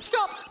won't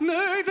stop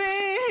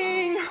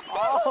moving.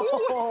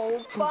 Oh,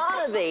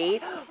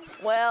 Barnaby.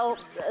 Well,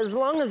 as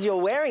long as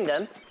you're wearing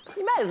them,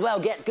 you may as well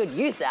get good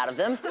use out of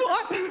them.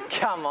 What?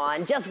 Come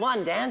on, just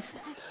one dance.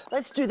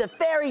 Let's do the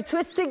fairy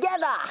twist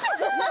together.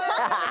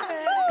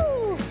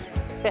 Woo!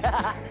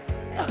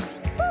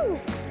 Woo!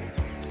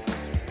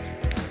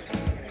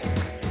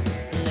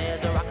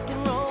 There's a rock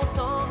and roll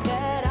song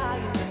that I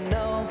used to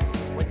know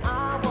when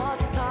I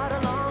was a tot a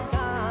long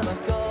time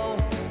ago.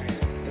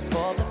 It's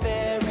called the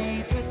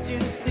fairy twist, you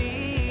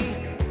see.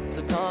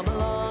 So come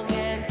along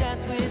and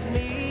dance with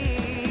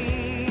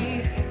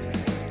me.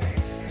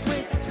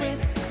 Twist,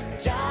 twist,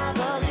 jive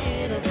a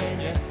little,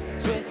 then you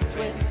twist,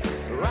 twist,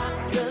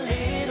 rock a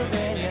little,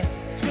 then you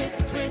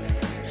twist, twist,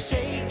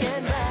 shake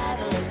and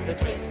rattle. It's the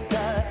twist,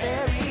 the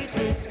fairy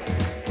twist.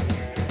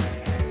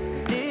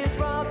 This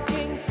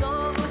rocking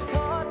song was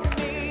taught to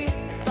me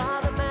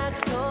by the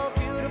magical,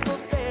 beautiful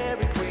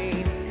fairy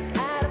queen.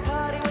 At a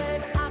party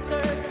when I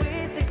turned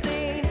sweet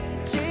 16,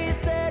 she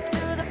said,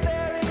 do the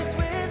fairy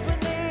twist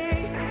with me.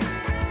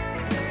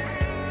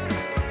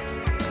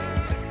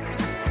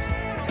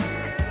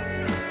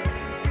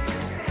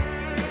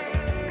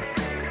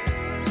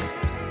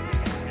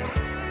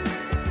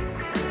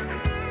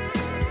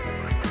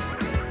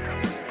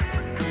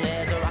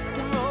 There's a rock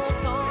and roll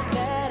song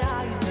that I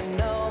used to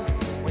know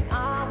when I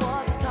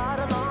was a tot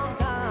a long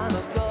time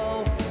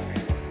ago.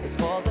 It's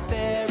called the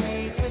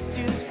fairy twist,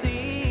 you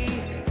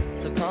see.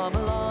 So come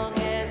along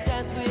and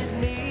dance with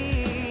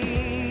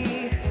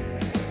me.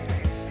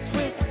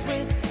 Twist,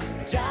 twist,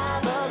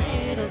 jive a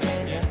little,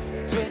 then you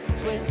twist,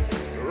 twist,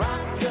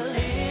 rock a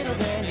little,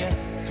 then you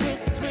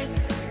twist,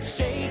 twist,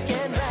 shake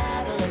and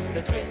rattle. It's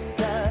the twist,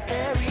 the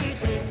fairy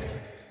twist.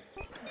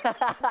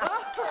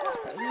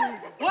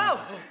 Well,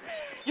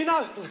 you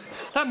know,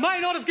 that may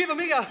not have given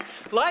me a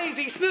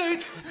lazy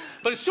snooze,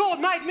 but it sure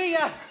made me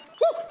a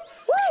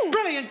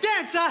brilliant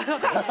dancer.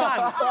 That was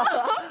fun.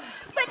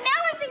 But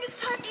now I think it's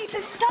time for you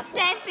to stop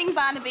dancing,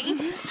 Barnaby.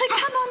 So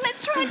come on,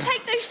 let's try and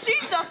take those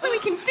shoes off so we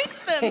can fix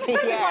them.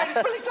 Yeah.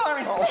 It's really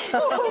tiring.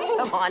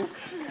 Come on.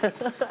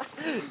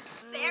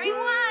 Fairy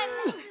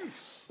 1,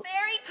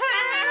 Fairy 2,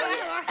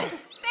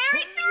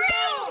 Fairy 3.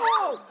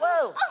 Whoa.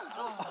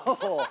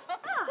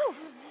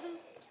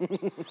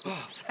 Oh,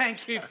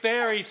 thank you,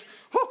 fairies.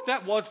 Whew,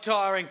 that was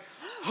tiring.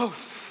 Oh,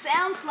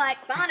 Sounds like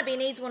Barnaby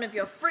needs one of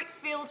your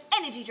fruit-filled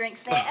energy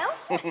drinks there,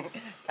 Elf.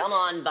 Come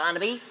on,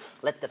 Barnaby.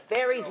 Let the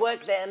fairies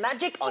work their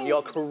magic on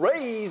your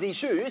crazy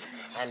shoes,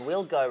 and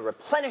we'll go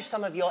replenish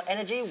some of your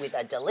energy with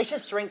a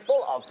delicious drink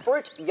full of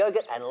fruit,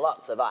 yogurt, and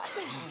lots of ice.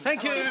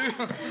 thank you.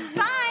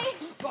 Bye.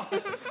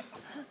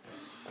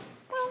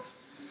 Well,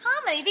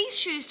 Harmony, these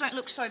shoes don't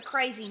look so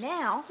crazy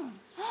now.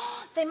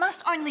 They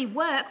must only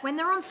work when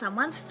they're on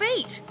someone's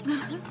feet.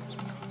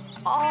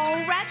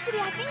 Oh, Rhapsody,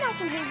 I think I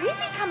can hear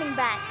Wizzy coming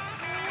back.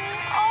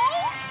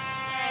 Oh!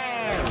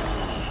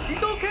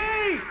 He's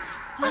okay.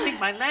 I think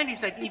my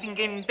landings are even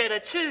getting better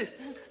too.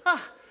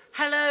 Oh,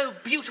 hello,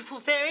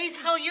 beautiful fairies.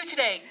 How are you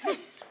today?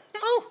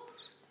 Oh,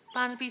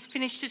 Barnaby's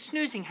finished his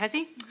snoozing, has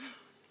he?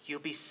 You'll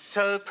be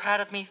so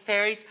proud of me,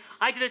 fairies.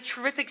 I did a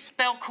terrific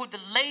spell called the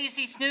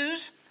Lazy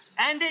Snooze,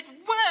 and it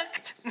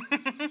worked.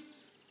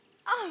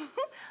 Oh,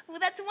 well,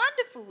 that's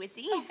wonderful,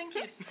 Wizzy. Oh, thank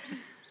you.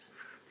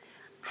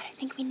 I don't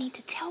think we need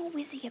to tell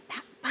Wizzy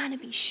about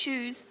Barnaby's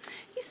shoes.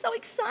 He's so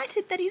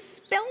excited that his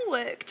spell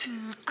worked.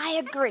 I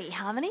agree,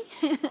 Harmony.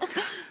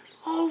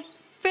 Oh,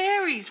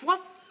 fairies,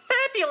 what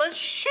fabulous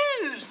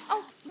shoes!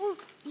 Oh, well,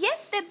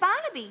 yes, they're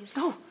Barnaby's.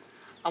 Oh,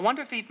 I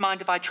wonder if he'd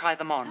mind if I try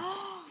them on.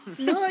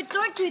 No,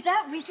 don't do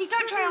that, Wizzy.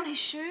 Don't try on his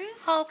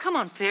shoes. Oh, come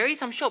on,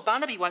 fairies. I'm sure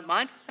Barnaby won't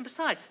mind. And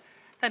besides,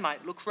 they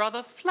might look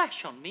rather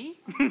flash on me.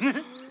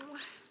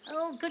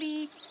 Oh,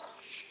 goody.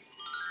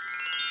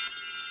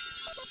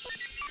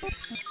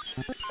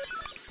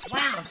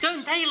 Wow,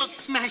 don't they look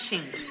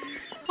smashing?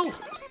 Oh,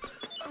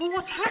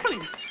 what's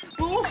happening?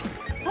 Oh,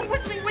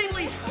 what's me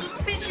wheelies?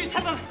 These shoes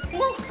have a...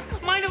 Oh,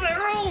 mind of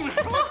their own.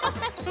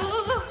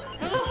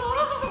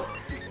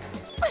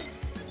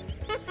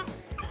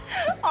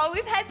 Oh,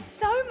 we've had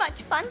so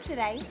much fun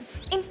today.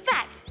 In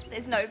fact,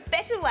 there's no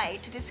better way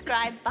to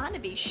describe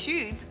Barnaby's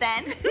shoes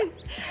than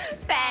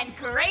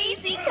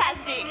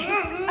fan-crazy-tastic.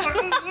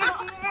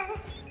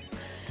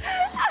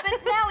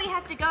 But now we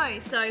have to go,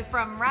 so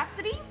from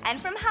Rhapsody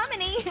And from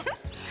Harmony,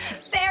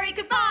 Fairy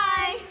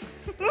goodbye.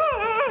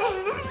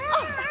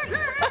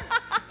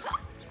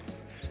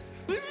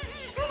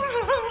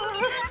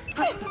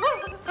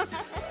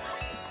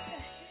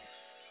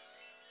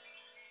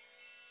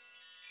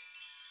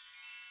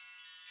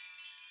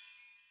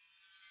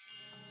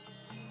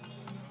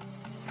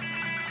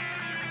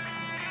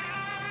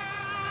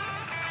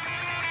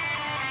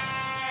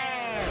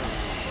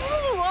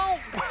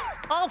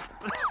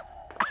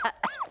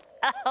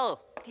 Oh,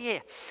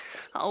 dear.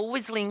 Oh,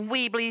 whistling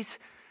weeblies.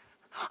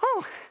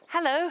 Oh,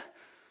 hello.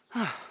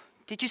 Oh,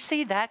 did you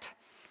see that?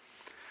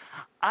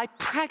 I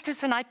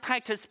practice and I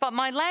practice, but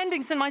my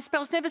landings and my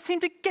spells never seem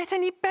to get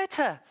any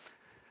better.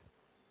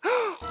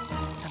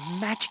 The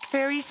Magic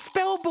Fairy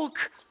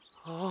Spellbook.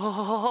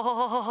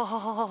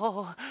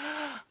 Oh.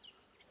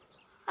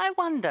 I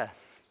wonder,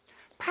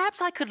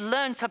 perhaps I could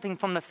learn something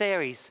from the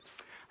fairies.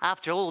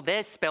 After all,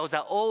 their spells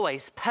are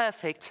always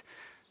perfect.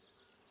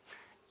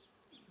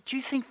 Do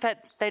you think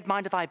that they'd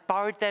mind if I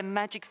borrowed their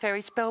Magic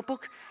Fairy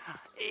Spellbook?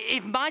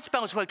 If my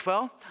spells worked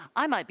well,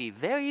 I might be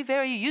very,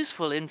 very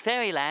useful in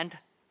Fairyland.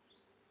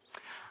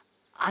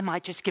 I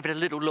might just give it a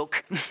little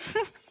look.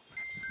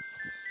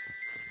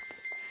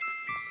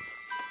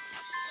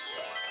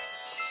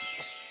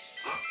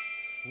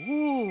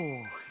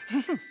 Ooh.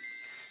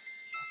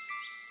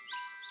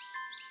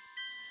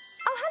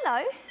 Oh,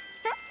 hello.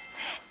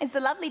 It's a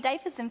lovely day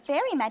for some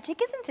fairy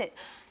magic, isn't it?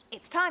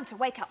 it's time to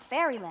wake up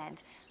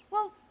Fairyland.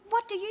 Well,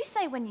 what do you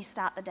say when you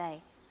start the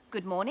day?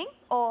 Good morning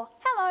or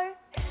hello?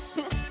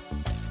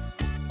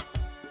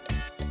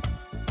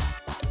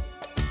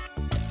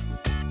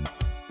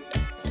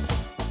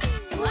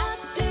 What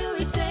do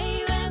we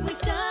say when we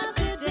start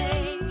the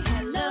day?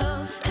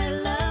 Hello,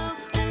 hello,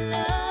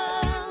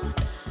 hello.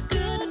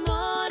 Good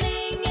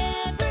morning,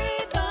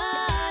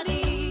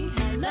 everybody.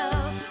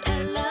 Hello,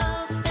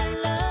 hello,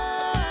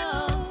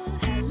 hello.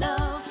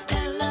 Hello,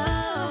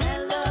 hello,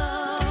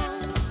 hello.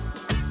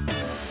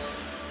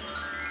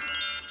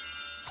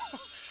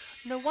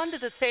 No wonder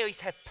the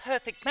fairies have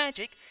perfect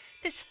magic.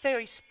 This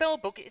fairy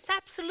spellbook is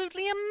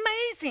absolutely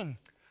amazing.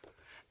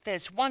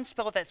 There's one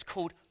spell that's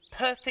called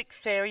Perfect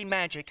Fairy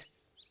Magic.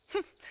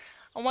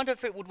 I wonder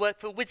if it would work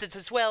for wizards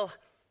as well.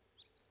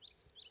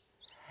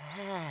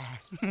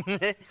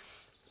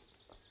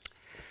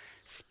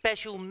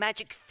 Special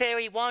magic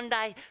fairy wand,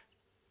 I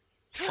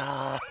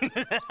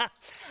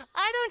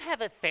don't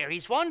have a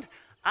fairy's wand.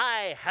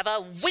 I have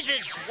a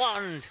wizard's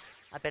wand.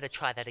 I better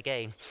try that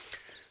again.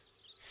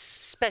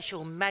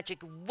 Special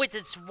magic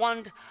wizard's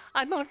wand.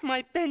 I'm on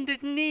my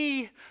bended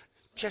knee.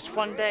 Just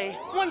one day,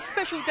 one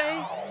special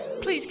day.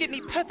 Please give me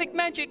perfect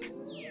magic.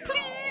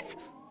 Please.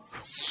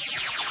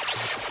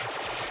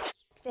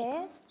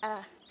 There's a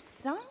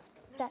song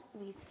that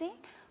we sing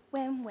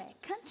when we're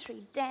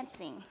country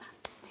dancing.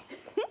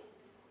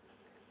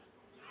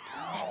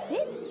 That's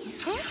it.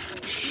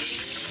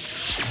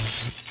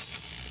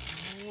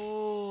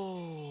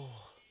 Whoa.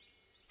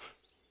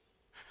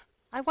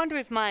 I wonder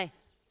if my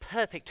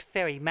perfect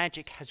fairy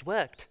magic has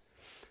worked.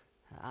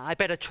 I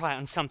better try it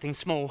on something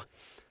small.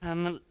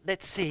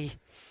 Let's see.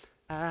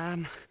 A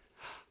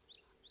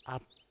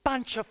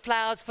bunch of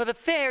flowers for the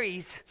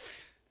fairies.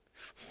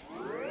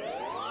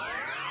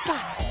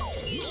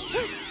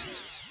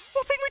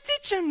 Whopping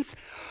Magicians!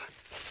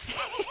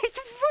 It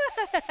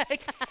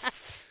worked!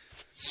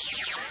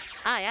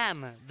 I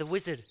am the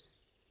wizard.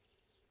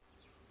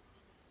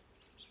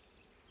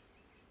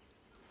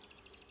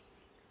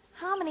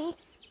 Harmony,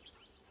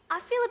 I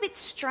feel a bit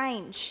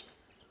strange.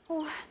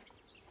 Oh,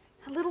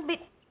 a little bit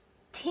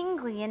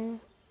tingly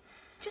and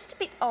just a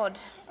bit odd.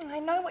 I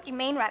know what you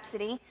mean,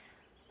 Rhapsody.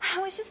 I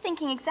was just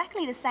thinking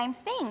exactly the same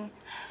thing.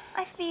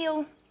 I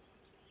feel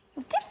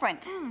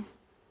different.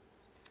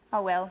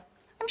 Oh well,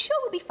 I'm sure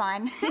we'll be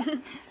fine.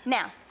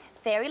 Now,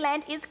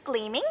 Fairyland is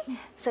gleaming,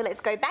 so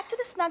let's go back to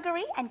the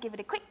snuggery and give it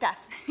a quick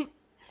dust.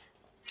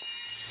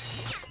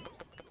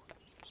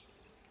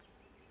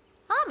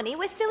 Harmony,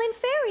 we're still in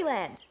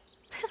Fairyland.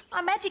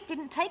 Our magic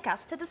didn't take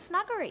us to the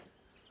snuggery.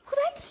 Well,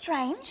 that's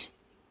strange.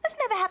 That's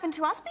never happened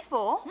to us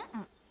before.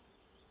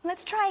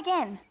 Let's try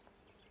again.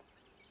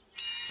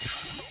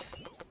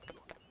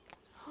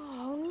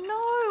 Oh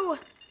no!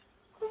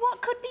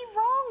 What could be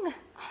wrong?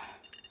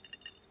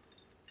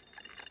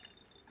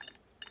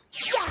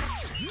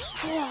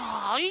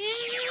 Hi,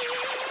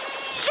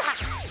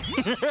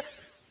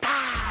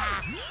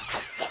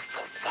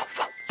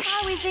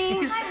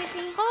 Wizzy. Hi,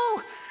 Wizzy.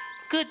 Oh,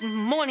 good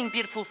morning,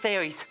 beautiful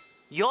fairies.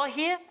 You're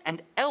here,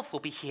 and Elf will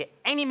be here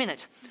any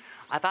minute.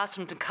 I've asked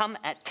him to come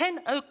at 10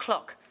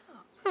 o'clock.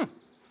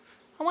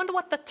 I wonder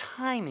what the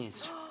time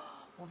is.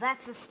 Well,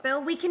 that's a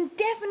spell we can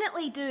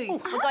definitely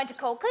do. We're going to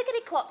call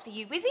clickety-clock for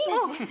you, Wizzy.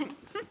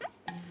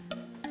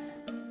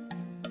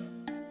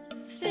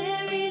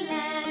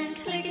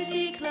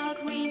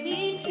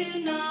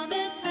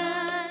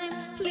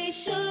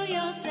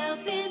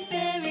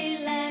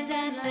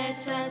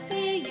 us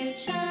hear you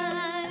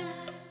chime.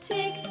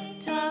 Tick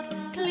tock,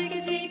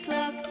 clickety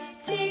clock.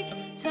 Tick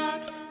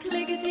tock,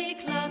 clickety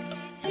clock.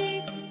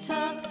 Tick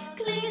tock,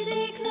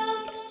 clickety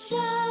clock. Chime.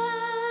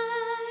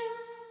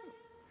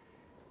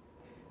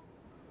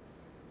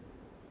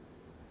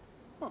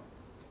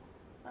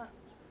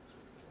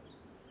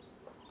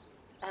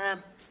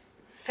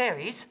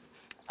 Fairies,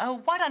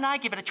 why don't I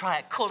give it a try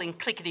at calling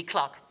clickety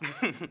clock?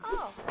 Okay,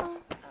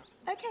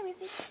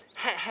 Wizzy.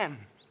 Ahem.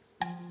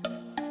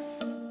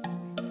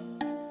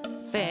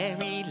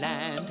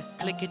 Fairyland,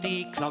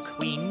 clickety-clock,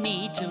 we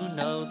need to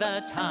know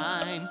the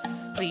time.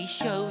 Please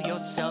show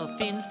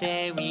yourself in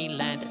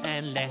Fairyland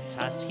and let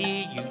us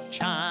hear you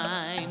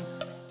chime.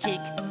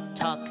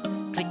 Tick-tock,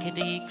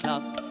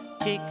 clickety-clock,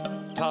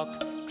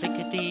 tick-tock,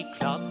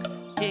 clickety-clock,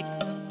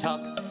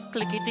 tick-tock,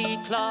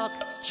 clickety-clock,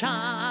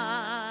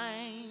 chime.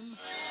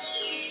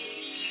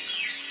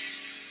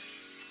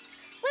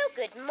 Well,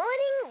 good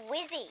morning,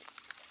 Wizzy.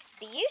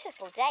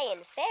 Beautiful day in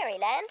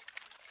Fairyland.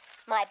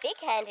 My big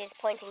hand is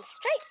pointing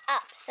straight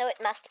up, so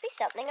it must be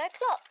something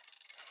o'clock.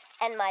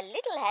 And my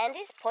little hand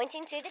is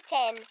pointing to the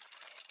 10,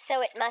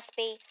 so it must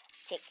be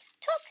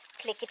tick-tock,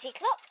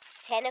 clickety-clock,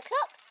 10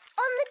 o'clock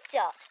on the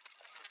dot.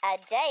 A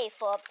day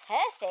for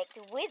perfect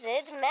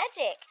wizard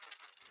magic.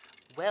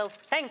 Well,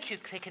 thank you,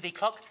 clickety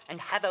clock, and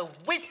have a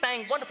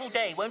whiz-bang wonderful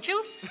day, won't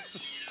you?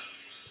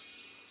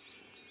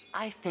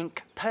 I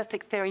think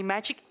perfect fairy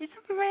magic is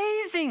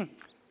amazing.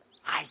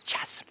 I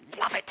just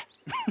love it.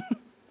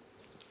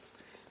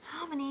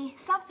 Harmony,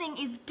 something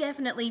is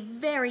definitely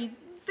very,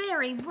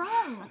 very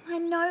wrong. I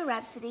know,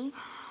 Rhapsody.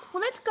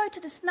 Well, let's go to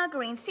the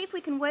snuggery and see if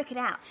we can work it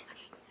out.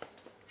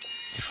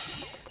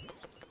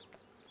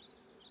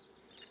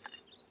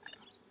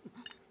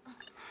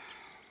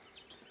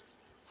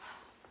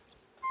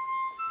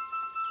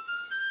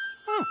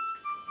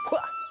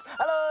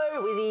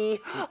 Hello, Wizzy.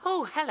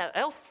 Oh, hello,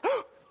 Elf.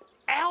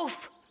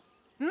 Elf!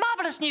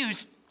 Marvellous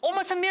news!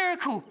 Almost a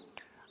miracle.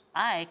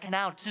 I can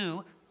now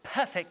do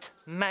perfect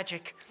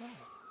magic.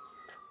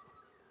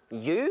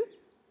 You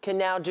can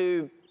now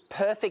do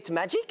perfect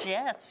magic?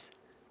 Yes.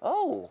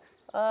 Oh,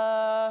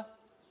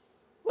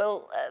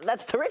 well,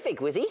 that's terrific,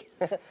 Wizzy.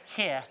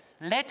 Here,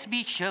 let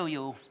me show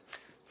you.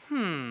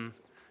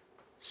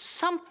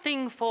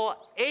 Something for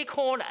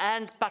Acorn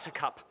and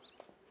Buttercup.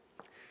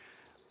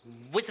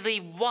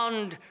 Wizardly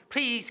wand,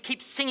 please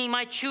keep singing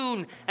my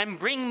tune and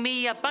bring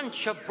me a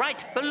bunch of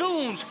bright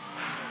balloons.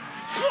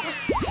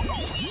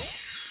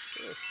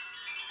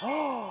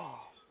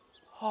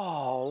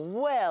 Oh,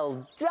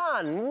 well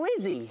done,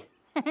 Wizzy.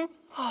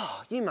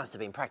 Oh, you must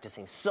have been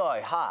practicing so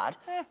hard.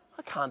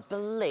 I can't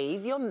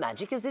believe your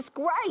magic is this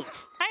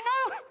great. I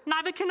know,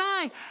 neither can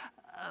I.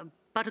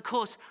 But of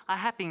course, I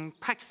have been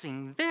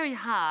practicing very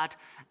hard,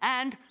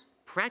 and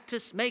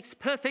practice makes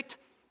perfect.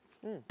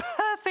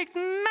 Perfect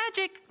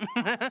magic!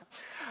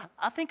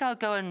 I think I'll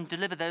go and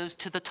deliver those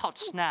to the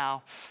tots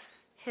now.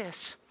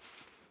 Yes.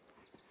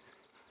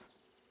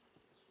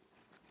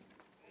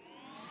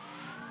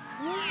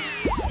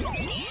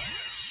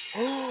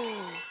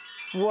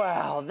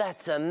 Wow,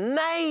 that's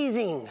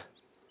amazing.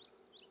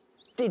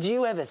 Did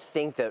you ever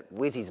think that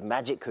Wizzy's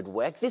magic could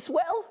work this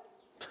well?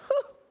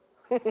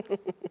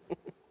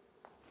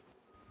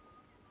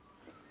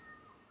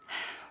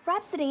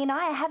 Rhapsody and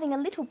I are having a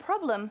little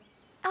problem.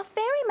 Our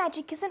fairy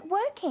magic isn't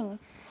working,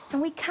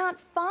 and we can't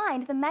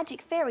find the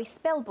magic fairy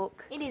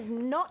spellbook. It is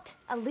not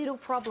a little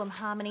problem,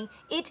 Harmony.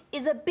 It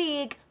is a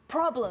big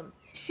problem.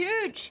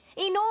 Huge,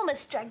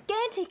 enormous,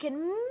 gigantic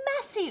and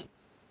massive.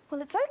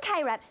 Well, it's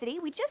okay, Rhapsody.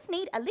 We just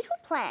need a little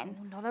plan.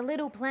 Oh, not a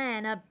little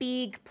plan, a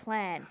big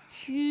plan.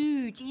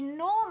 Huge,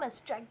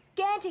 enormous,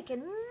 gigantic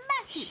and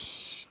massive.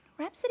 Shh.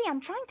 Rhapsody,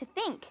 I'm trying to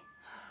think.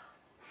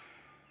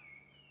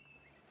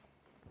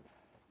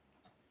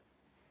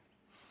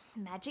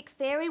 Magic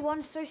fairy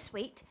wand so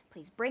sweet,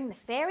 please bring the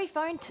fairy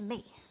phone to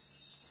me.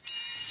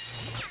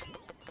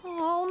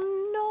 Oh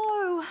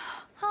no,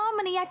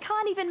 Harmony, I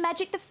can't even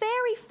magic the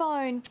fairy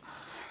phone.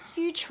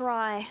 You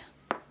try.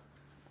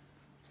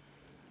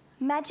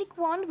 Magic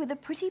wand with a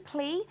pretty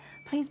plea,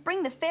 please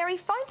bring the fairy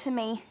phone to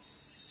me.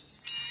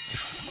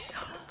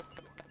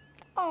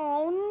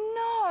 Oh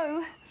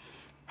no.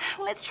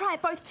 Well, let's try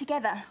it both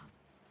together.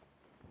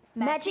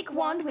 Magic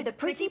wand with a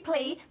pretty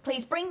plea,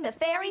 please bring the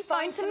fairy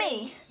phone to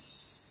me.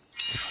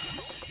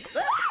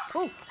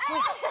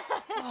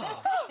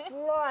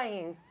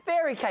 Flying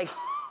fairy cakes.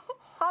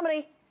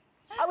 Harmony,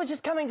 I was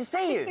just coming to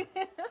see you.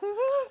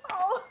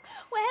 Oh,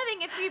 we're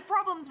having a few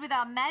problems with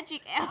our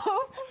magic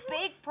elf.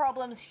 Big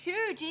problems,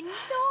 huge,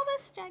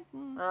 enormous.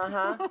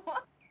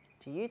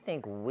 Do you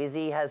think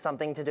Wizzy has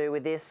something to do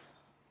with this?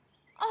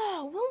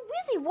 Oh, well,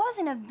 Wizzy was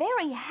in a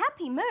very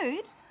happy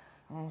mood.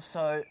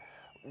 So,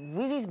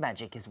 Wizzy's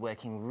magic is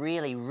working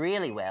really,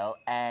 really well,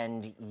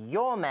 and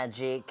your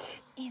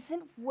magic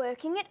isn't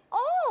working at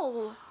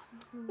all.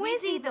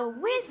 Wizzy the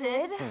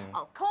wizard.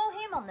 I'll call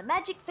him on the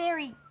magic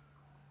fairy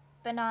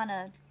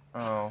banana.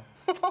 Oh.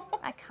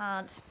 I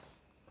can't.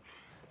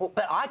 Well,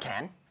 but I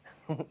can.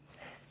 Not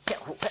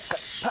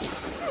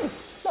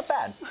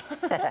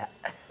bad.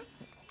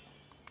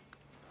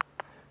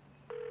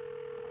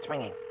 It's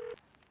ringing.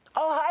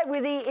 Oh, hi,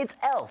 Wizzy. It's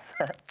Elf.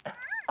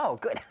 Oh,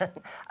 good.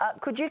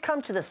 Could you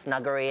come to the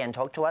snuggery and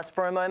talk to us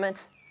for a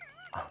moment?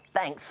 Oh,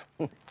 thanks.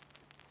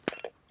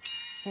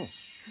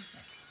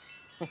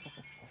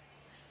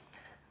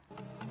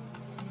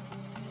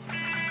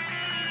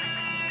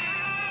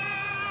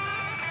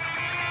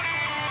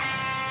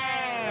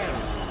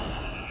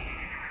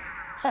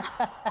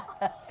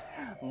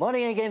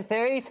 Morning again,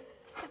 fairies.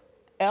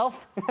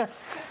 Elf.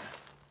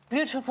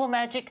 Beautiful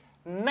magic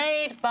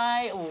made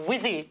by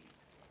Wizzy.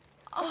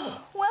 Oh,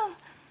 well,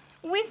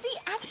 Wizzy,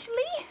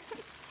 actually,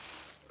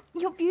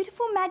 your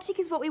beautiful magic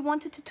is what we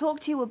wanted to talk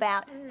to you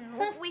about.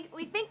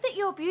 We think that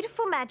your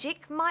beautiful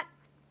magic might,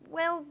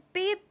 well,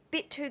 be a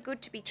bit too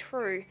good to be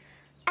true.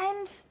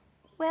 And,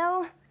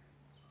 well,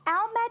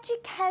 our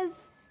magic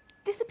has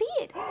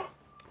disappeared.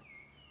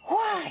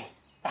 Why?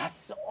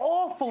 That's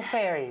awful,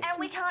 fairies. And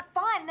we can't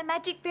find the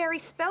Magic Fairy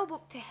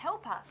spellbook to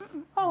help us.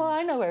 Oh,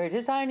 I know where it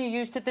is. I only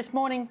used it this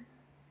morning.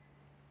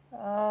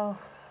 Oh,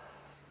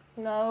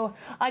 no.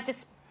 I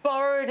just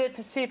borrowed it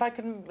to see if I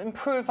could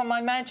improve on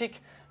my magic,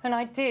 and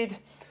I did.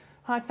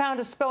 I found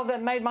a spell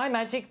that made my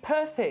magic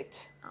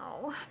perfect.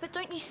 Oh, but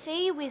don't you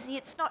see, Wizzy,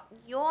 it's not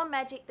your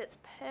magic that's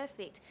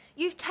perfect.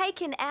 You've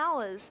taken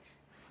ours.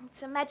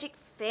 It's a Magic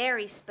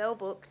Fairy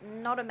spellbook,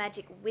 not a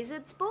Magic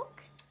Wizard's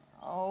book.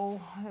 Oh,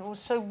 it was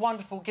so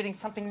wonderful getting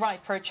something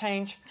right for a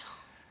change.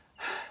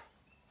 I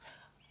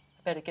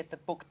better get the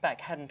book back,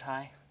 hadn't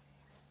I?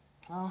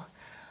 Oh,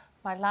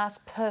 my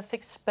last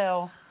perfect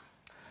spell.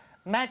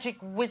 Magic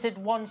Wizard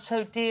wand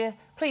so dear,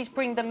 please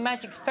bring the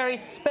Magic Fairy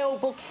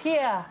spellbook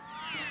here.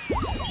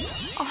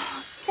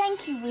 Oh,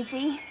 thank you,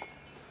 Wizzy.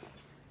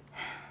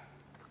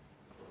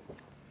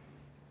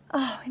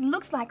 Oh, it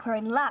looks like we're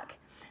in luck.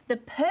 The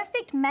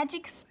perfect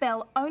magic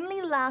spell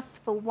only lasts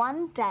for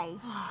 1 day.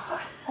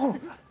 Oh,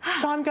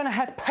 so I'm going to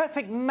have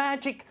perfect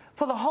magic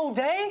for the whole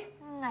day?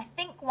 I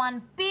think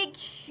one big,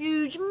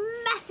 huge,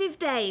 massive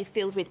day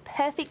filled with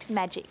perfect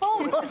magic.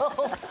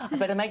 Oh, I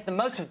better make the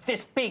most of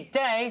this big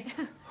day.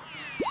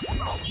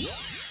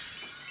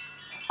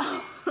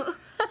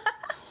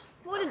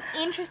 What an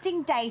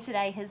interesting day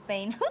today has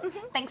been.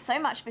 Thanks so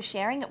much for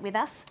sharing it with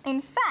us.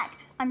 In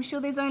fact, I'm sure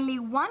there's only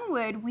one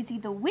word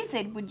Wizzy the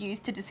Wizard would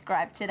use to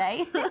describe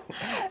today.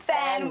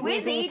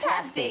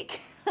 Fan-Wizzy-tastic.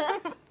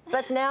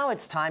 But now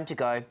it's time to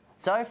go.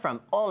 So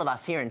from all of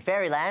us here in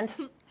Fairyland,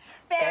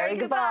 Fairy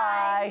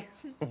goodbye.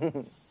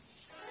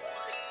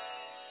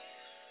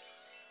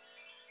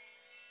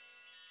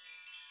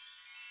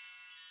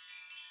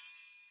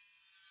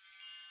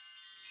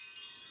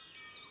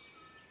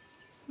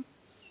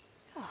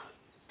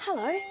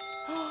 Hello.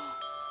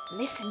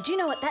 Listen, do you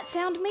know what that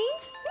sound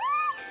means?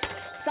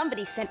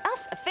 Somebody sent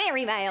us a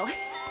fairy mail.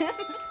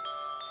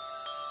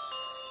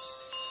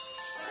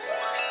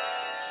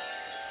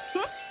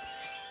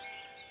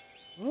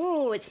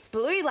 Ooh, it's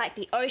blue like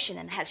the ocean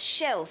and has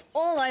shells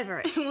all over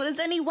it. Well, there's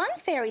only one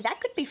fairy that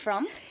could be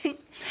from.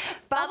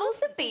 Bubbles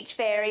the beach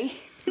fairy.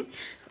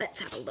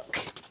 Let's have a look.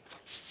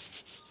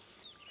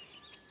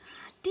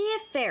 Dear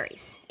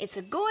fairies, it's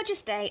a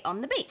gorgeous day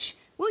on the beach.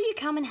 Will you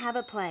come and have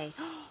a play?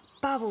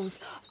 Bubbles.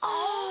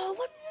 Oh,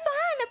 what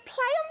fun! A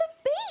play on the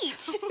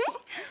beach!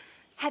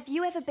 Have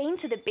you ever been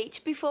to the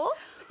beach before?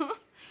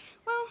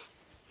 Well,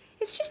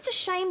 it's just a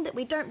shame that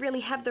we don't really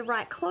have the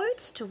right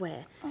clothes to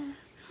wear.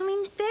 I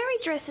mean, fairy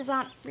dresses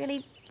aren't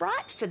really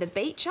right for the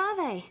beach, are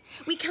they?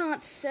 We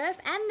can't surf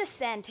and the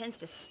sand tends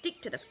to stick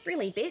to the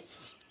frilly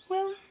bits.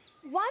 Well,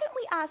 why don't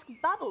we ask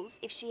Bubbles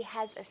if she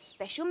has a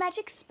special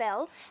magic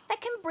spell that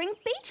can bring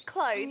beach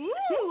clothes?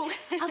 Ooh.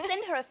 I'll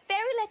send her a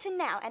fairy letter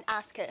now and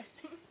ask her.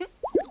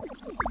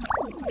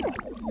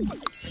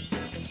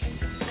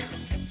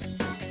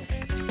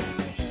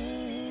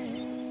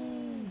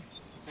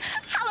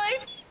 Hello!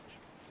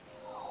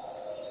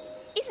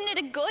 Isn't it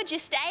a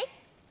gorgeous day?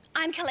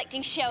 I'm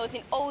collecting shells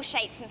in all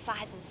shapes and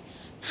sizes.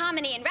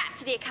 Harmony and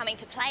Rhapsody are coming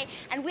to play,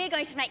 and we're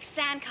going to make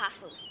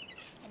sandcastles.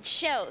 And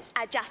shells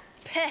are just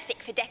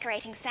perfect for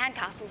decorating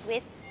sandcastles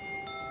with.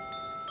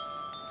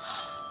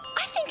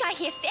 I think I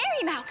hear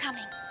fairy mail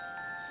coming.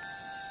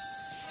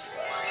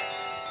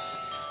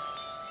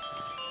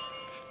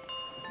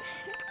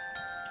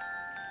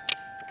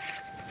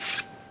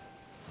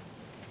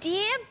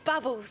 Dear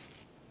Bubbles,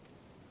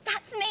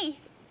 that's me.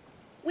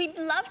 We'd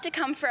love to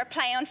come for a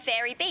play on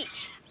Fairy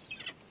Beach.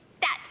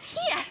 That's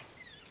here.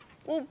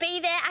 We'll be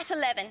there at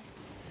 11.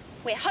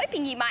 We're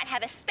hoping you might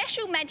have a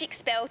special magic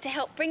spell to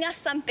help bring us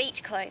some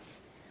beach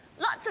clothes.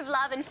 Lots of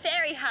love and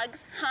fairy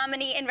hugs,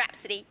 Harmony and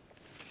Rhapsody.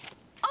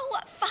 Oh,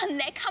 what fun,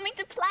 they're coming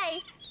to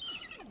play.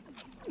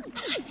 And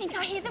I think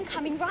I hear them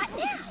coming right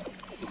now.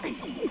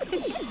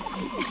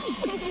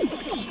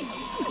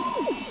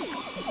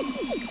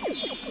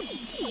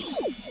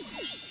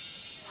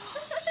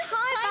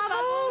 Hi,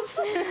 Bubbles.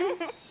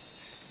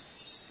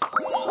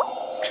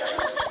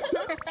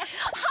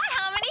 Hi,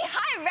 Harmony.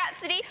 Hi,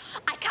 Rhapsody.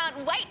 I can't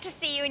wait to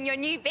see you in your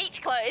new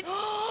beach clothes.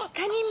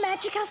 Can you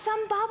magic us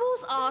some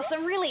bubbles? Oh,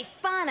 some really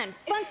fun and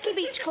funky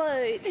beach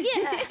clothes.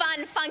 Yeah.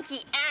 Fun,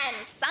 funky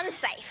and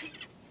sun-safe.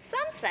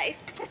 sun's safe.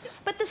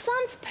 But the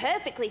sun's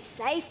perfectly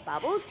safe,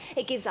 Bubbles.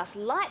 It gives us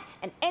light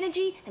and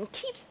energy and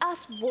keeps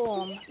us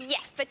warm.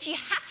 Yes, but you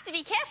have to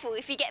be careful.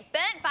 If you get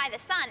burnt by the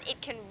sun,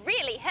 it can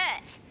really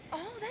hurt.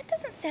 Oh, that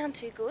doesn't sound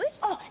too good.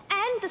 Oh,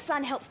 and the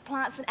sun helps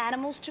plants and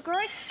animals to grow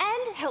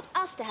and helps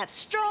us to have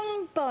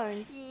strong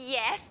bones.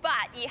 Yes,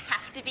 but you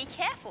have to be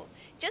careful.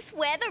 Just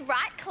wear the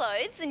right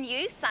clothes and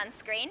use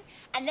sunscreen,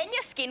 and then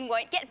your skin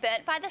won't get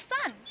burnt by the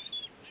sun.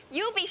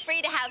 You'll be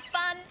free to have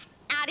fun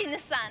out in the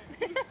sun.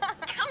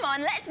 Come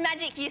on, let's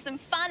magic you some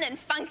fun and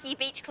funky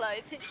beach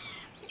clothes.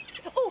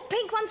 Oh,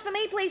 pink ones for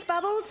me, please,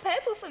 Bubbles.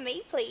 Purple for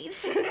me,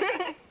 please.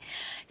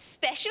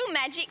 Special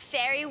magic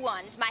fairy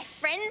wands. My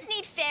friends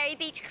need fairy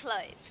beach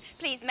clothes.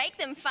 Please make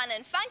them fun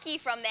and funky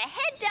from their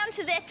head down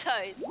to their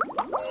toes.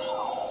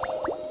 Oh,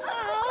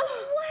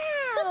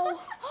 wow.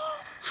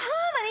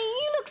 Harmony,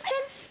 you look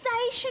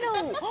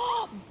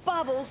sensational.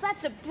 Bubbles,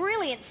 that's a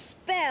brilliant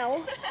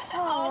spell.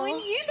 Oh,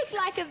 and you look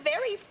like a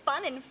very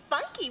fun and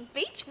funky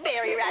beach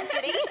fairy,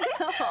 Rhapsody.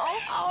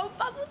 Oh,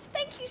 Bubbles,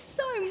 thank you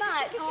so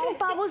much. Oh,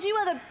 Bubbles, you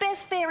are the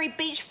best fairy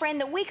beach friend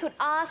that we could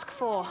ask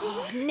for.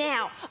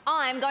 Now,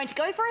 I'm going to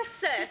go for a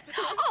surf.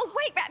 Oh,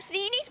 wait, Rhapsody,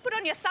 you need to put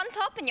on your sun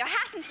top and your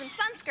hat and some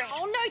sunscreen.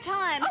 Oh, no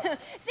time.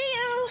 See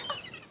you.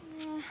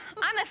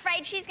 I'm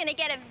afraid she's going to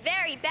get a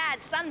very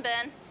bad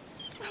sunburn.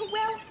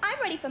 Well, I'm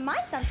ready for my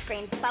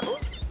sunscreen,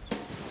 Bubbles.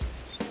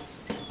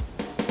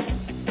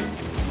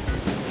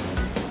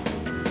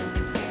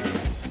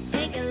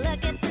 Take a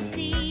look at the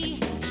sea,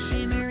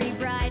 shimmery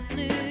bright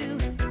blue.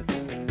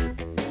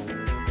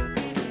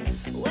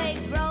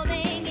 Waves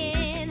rolling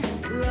in,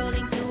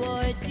 rolling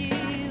towards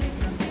you.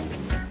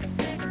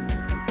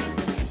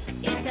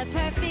 It's a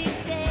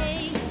perfect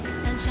day,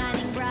 sun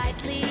shining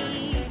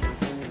brightly.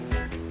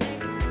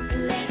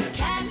 Let's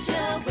catch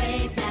a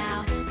wave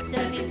now,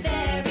 surfing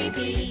Fairy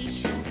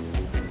Beach.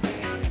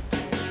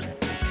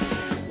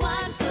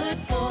 1 foot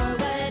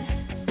forward,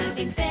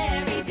 surfing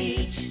Fairy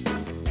Beach.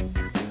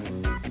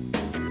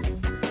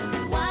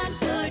 1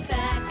 foot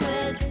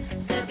backwards,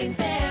 surfing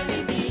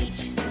Fairy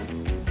Beach.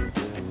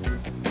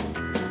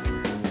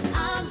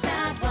 Arms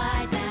out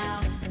wide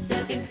now,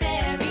 surfing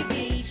Fairy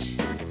Beach.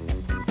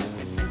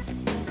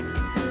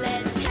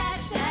 Let's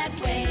catch that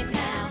wave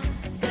now,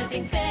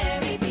 surfing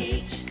Fairy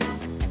Beach.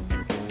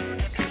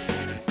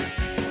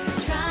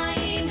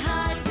 Trying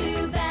hard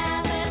to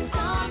balance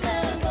on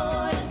the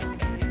board.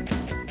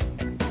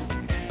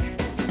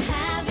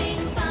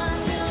 Having fun,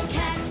 we'll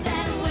catch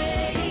that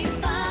wave.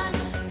 Fun,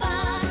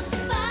 fun,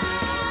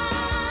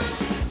 fun.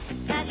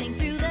 Paddling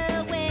through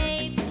the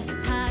waves,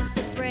 past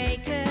the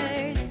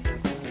breakers.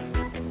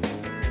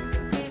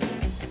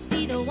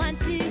 See the one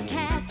to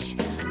catch,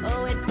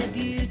 oh, it's a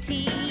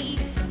beauty.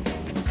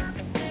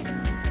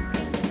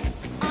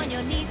 On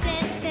your knees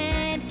then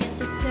stand, get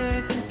the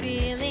surfing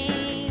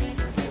feeling.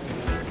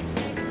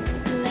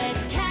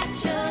 Let's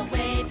catch a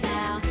wave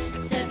now,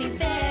 surfing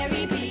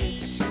Fairy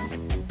Beach.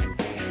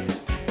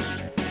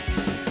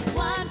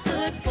 1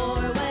 foot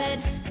forward,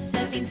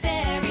 surfing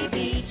Fairy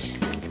Beach.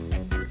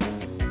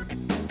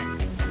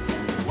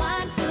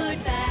 1 foot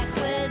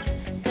backwards,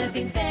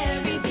 surfing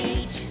Fairy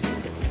Beach.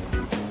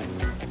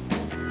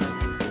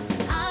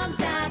 Arms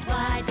out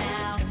wide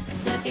now,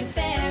 surfing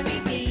Fairy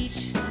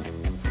Beach.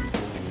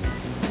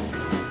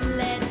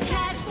 Let's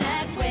catch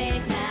that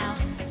wave now,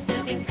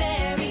 surfing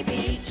Fairy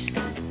Beach.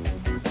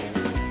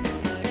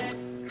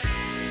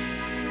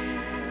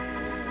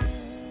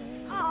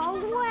 Oh,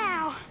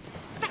 wow.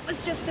 That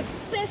was just the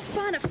best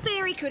fun a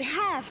fairy could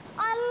have.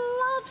 I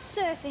love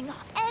surfing,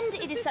 and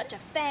it is such a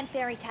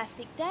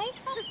fan-fairy-tastic day.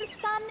 The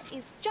sun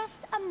is just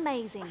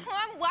amazing. Oh,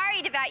 I'm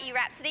worried about you,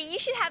 Rhapsody. You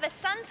should have a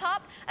sun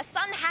top, a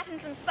sun hat and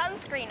some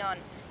sunscreen on.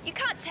 You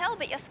can't tell,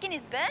 but your skin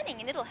is burning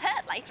and it'll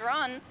hurt later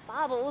on.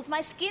 Bubbles,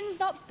 my skin's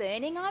not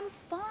burning. I'm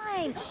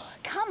fine.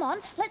 Come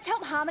on, let's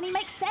help Harmony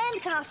make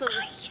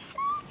sandcastles.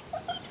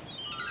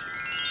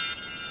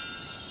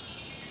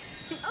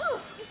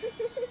 Oh.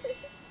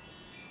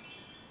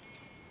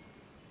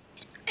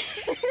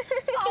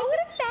 Oh, what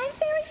a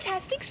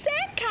fan-fairy-tastic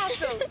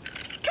sandcastle.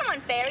 Come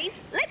on,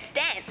 fairies, let's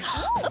dance.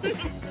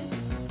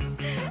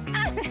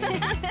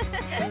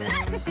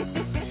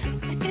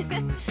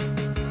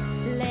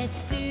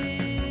 Let's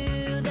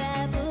do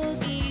the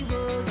boogie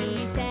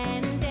woogie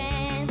sand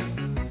dance.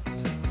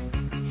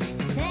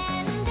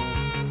 Sand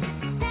dance,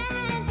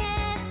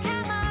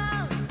 come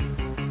on.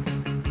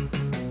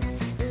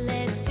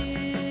 Let's do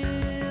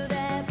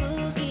the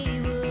boogie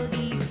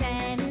woogie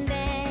sand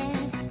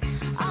dance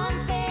on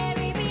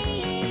Fairy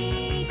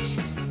Beach.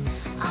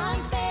 On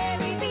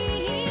Fairy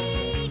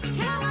Beach,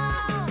 come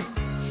on.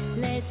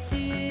 Let's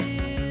do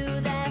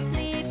the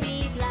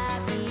flippy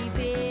floppy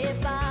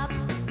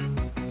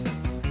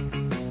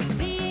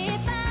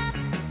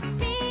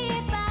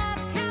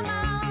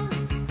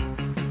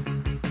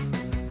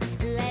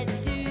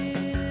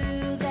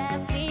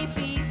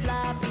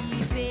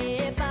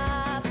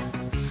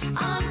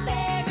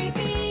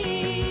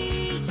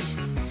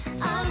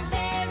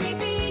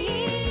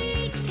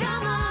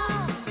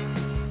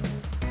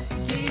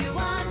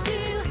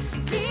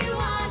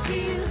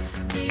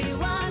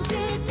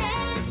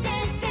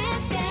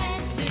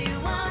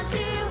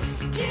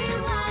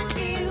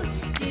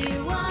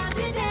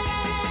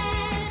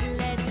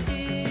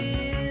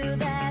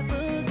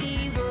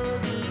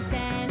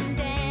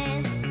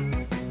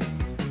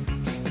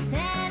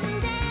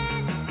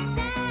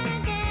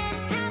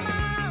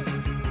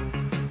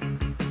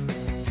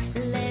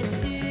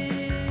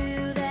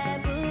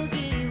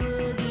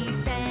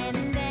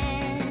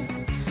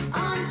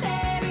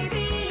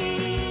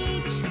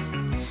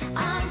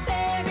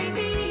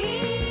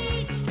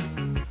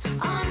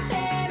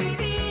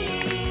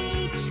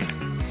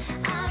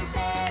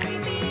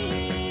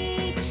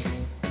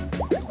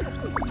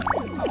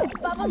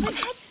Bubbles,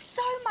 we've had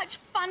so much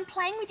fun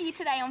playing with you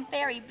today on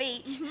Fairy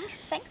Beach.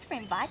 Thanks for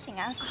inviting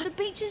us. The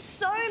beach is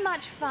so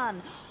much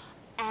fun.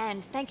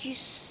 And thank you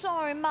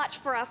so much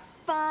for our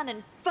fun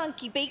and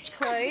funky beach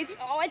clothes.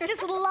 Oh, I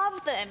just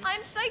love them.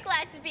 I'm so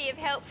glad to be of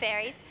help,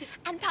 Fairies.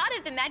 And part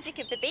of the magic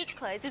of the beach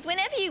clothes is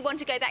whenever you want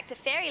to go back to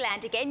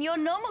Fairyland again, your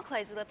normal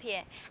clothes will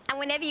appear. And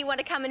whenever you want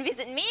to come and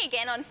visit me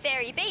again on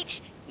Fairy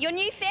Beach, your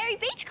new Fairy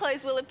Beach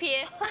clothes will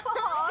appear.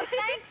 Oh,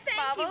 thanks,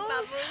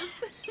 Bubbles.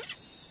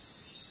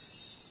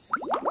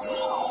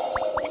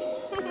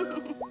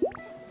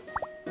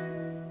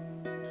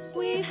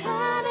 We've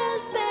had a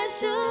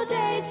special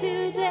day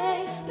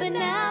today, but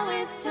now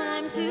it's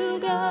time to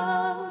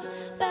go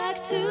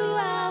back to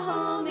our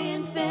home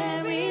in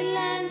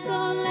Fairyland. So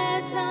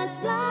let us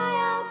fly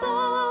our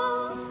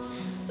boats,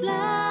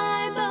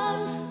 fly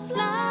boats,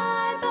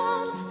 fly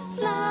boats,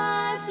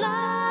 fly,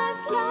 fly,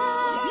 fly.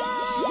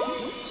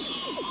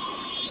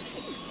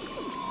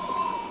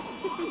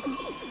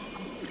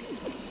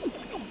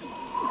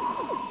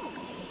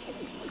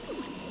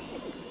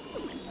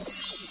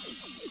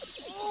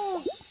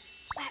 Oh,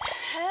 that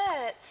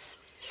hurts.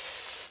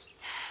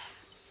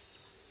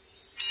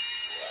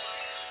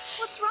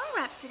 What's wrong,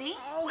 Rhapsody?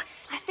 Oh,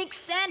 I think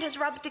sand has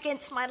rubbed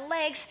against my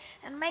legs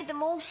and made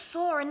them all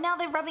sore, and now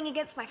they're rubbing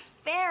against my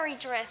fairy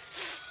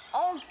dress.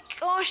 Oh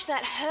gosh,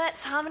 that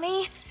hurts,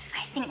 Harmony.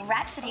 I think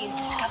Rhapsody has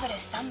discovered her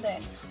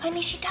sunburn,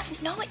 only she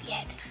doesn't know it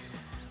yet.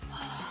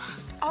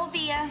 Oh,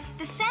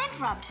 the sand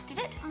rubbed, did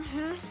it?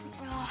 Mm-hmm.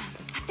 Oh,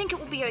 I think it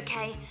will be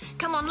okay.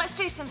 Come on, let's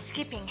do some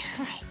skipping.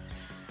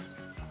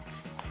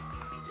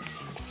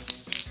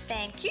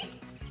 Thank you.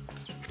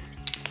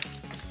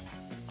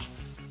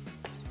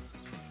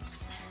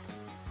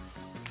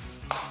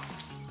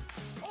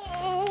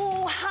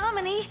 Oh,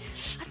 Harmony,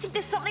 I think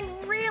there's something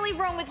really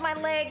wrong with my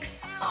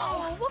legs.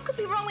 Oh, what could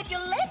be wrong with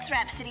your legs,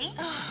 Rhapsody?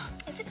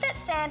 Is it that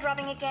sand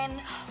rubbing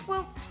again?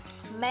 Well,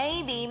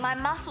 maybe my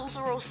muscles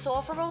are all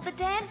sore from all the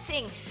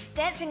dancing.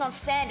 Dancing on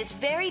sand is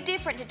very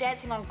different to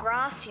dancing on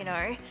grass, you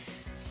know.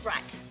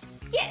 Right.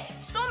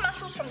 Yes, sore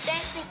muscles from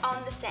dancing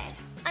on the sand.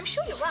 I'm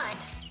sure you're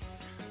right.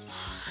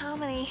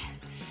 Harmony,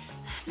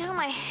 now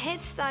my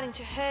head's starting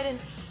to hurt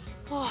and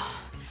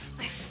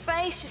my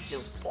face just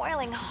feels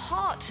boiling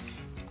hot.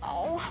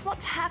 Oh,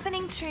 what's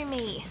happening to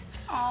me?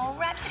 Oh,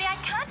 Rhapsody, I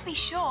can't be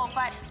sure,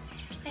 but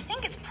I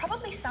think it's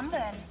probably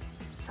sunburn.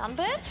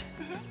 Sunburn?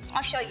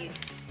 I'll show you.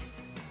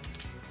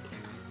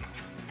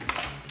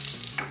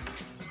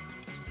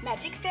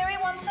 Magic Fairy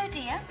Wand So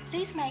Dear,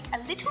 please make a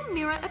little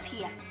mirror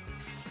appear.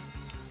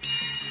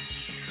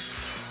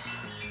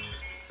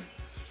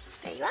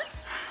 There you are.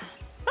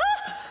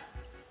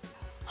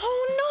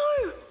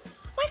 Oh no!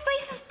 My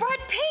face is bright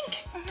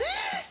pink!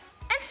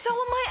 And so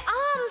are my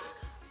arms!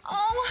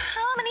 Oh,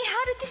 Harmony,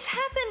 how did this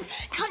happen?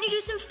 Can't you do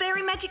some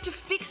fairy magic to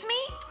fix me?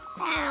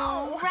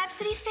 Ow,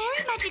 Rhapsody,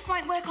 fairy magic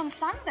won't work on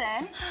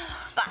sunburn.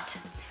 But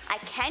I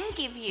can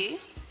give you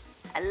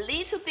a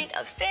little bit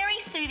of fairy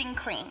soothing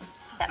cream.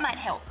 That might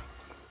help.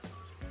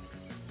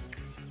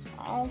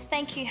 Oh,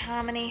 thank you,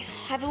 Harmony.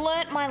 I've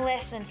learnt my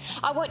lesson.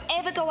 I won't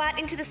ever go out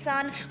into the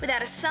sun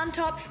without a sun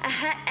top, a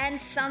hat and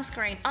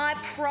sunscreen. I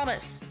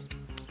promise.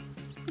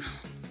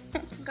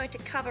 I'm going to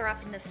cover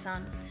up in the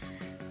sun.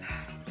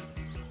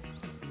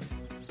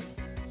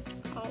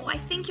 Oh, I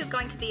think you're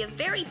going to be a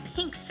very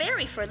pink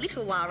fairy for a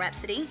little while,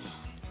 Rhapsody.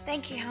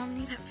 Thank you,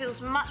 Harmony. That feels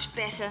much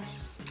better.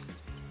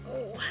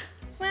 Oh,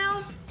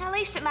 well, at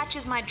least it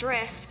matches my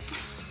dress.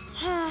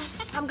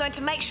 I'm going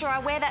to make sure I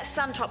wear that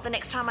sun top the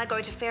next time I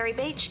go to Fairy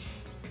Beach.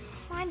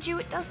 Mind you,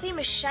 it does seem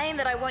a shame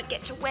that I won't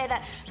get to wear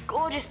that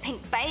gorgeous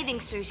pink bathing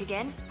suit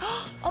again.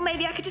 Or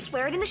maybe I could just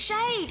wear it in the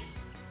shade.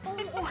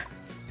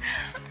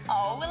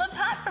 Oh, well,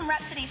 apart from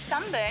Rhapsody's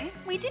sunburn,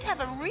 we did have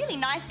a really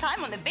nice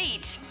time on the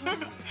beach.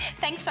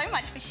 Thanks so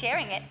much for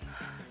sharing it.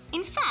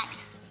 In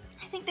fact,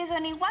 I think there's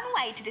only one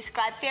way to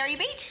describe Fairy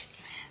Beach.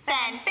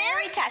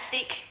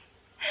 Fan-fairy-tastic.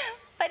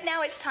 But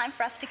now it's time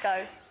for us to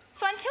go.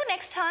 So until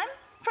next time,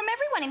 from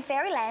everyone in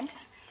Fairyland,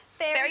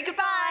 Fairy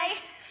goodbye.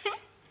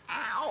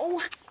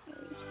 Ow.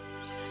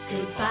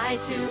 Goodbye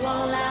to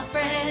all our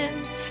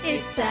friends,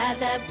 it's sad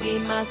that we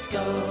must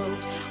go.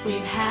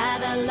 We've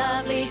had a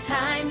lovely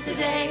time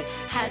today,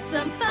 had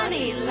some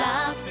funny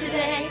laughs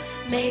today,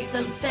 made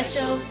some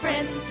special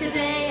friends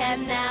today,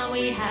 and now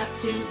we have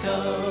to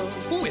go.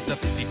 With a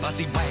busy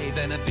buzzy wave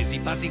and a busy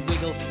buzzy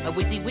wiggle, a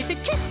whizzy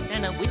wizard kiss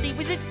and a whizzy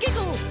wizard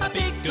giggle, a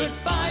big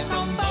goodbye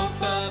from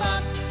both of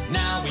us,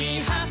 now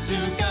we have to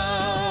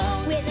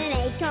go. With an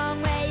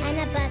acorn wave and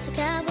a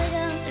buttercup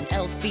wiggle, An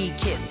Elfie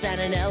kiss and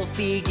an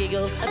Elfie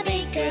giggle, a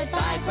big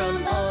goodbye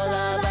from all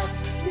of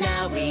us,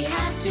 now we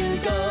have to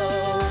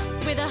go.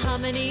 With a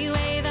harmony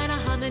wave and a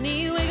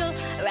harmony wiggle,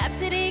 a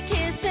Rhapsody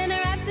kiss and a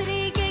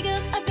Rhapsody giggle,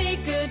 a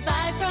big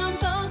goodbye from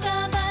both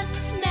of us,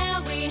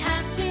 now we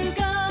have to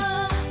go.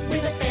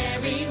 With a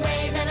fairy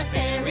wave and a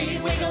fairy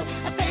wiggle,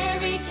 a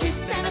fairy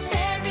kiss and a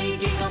fairy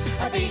giggle,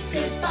 a big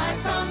goodbye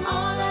from all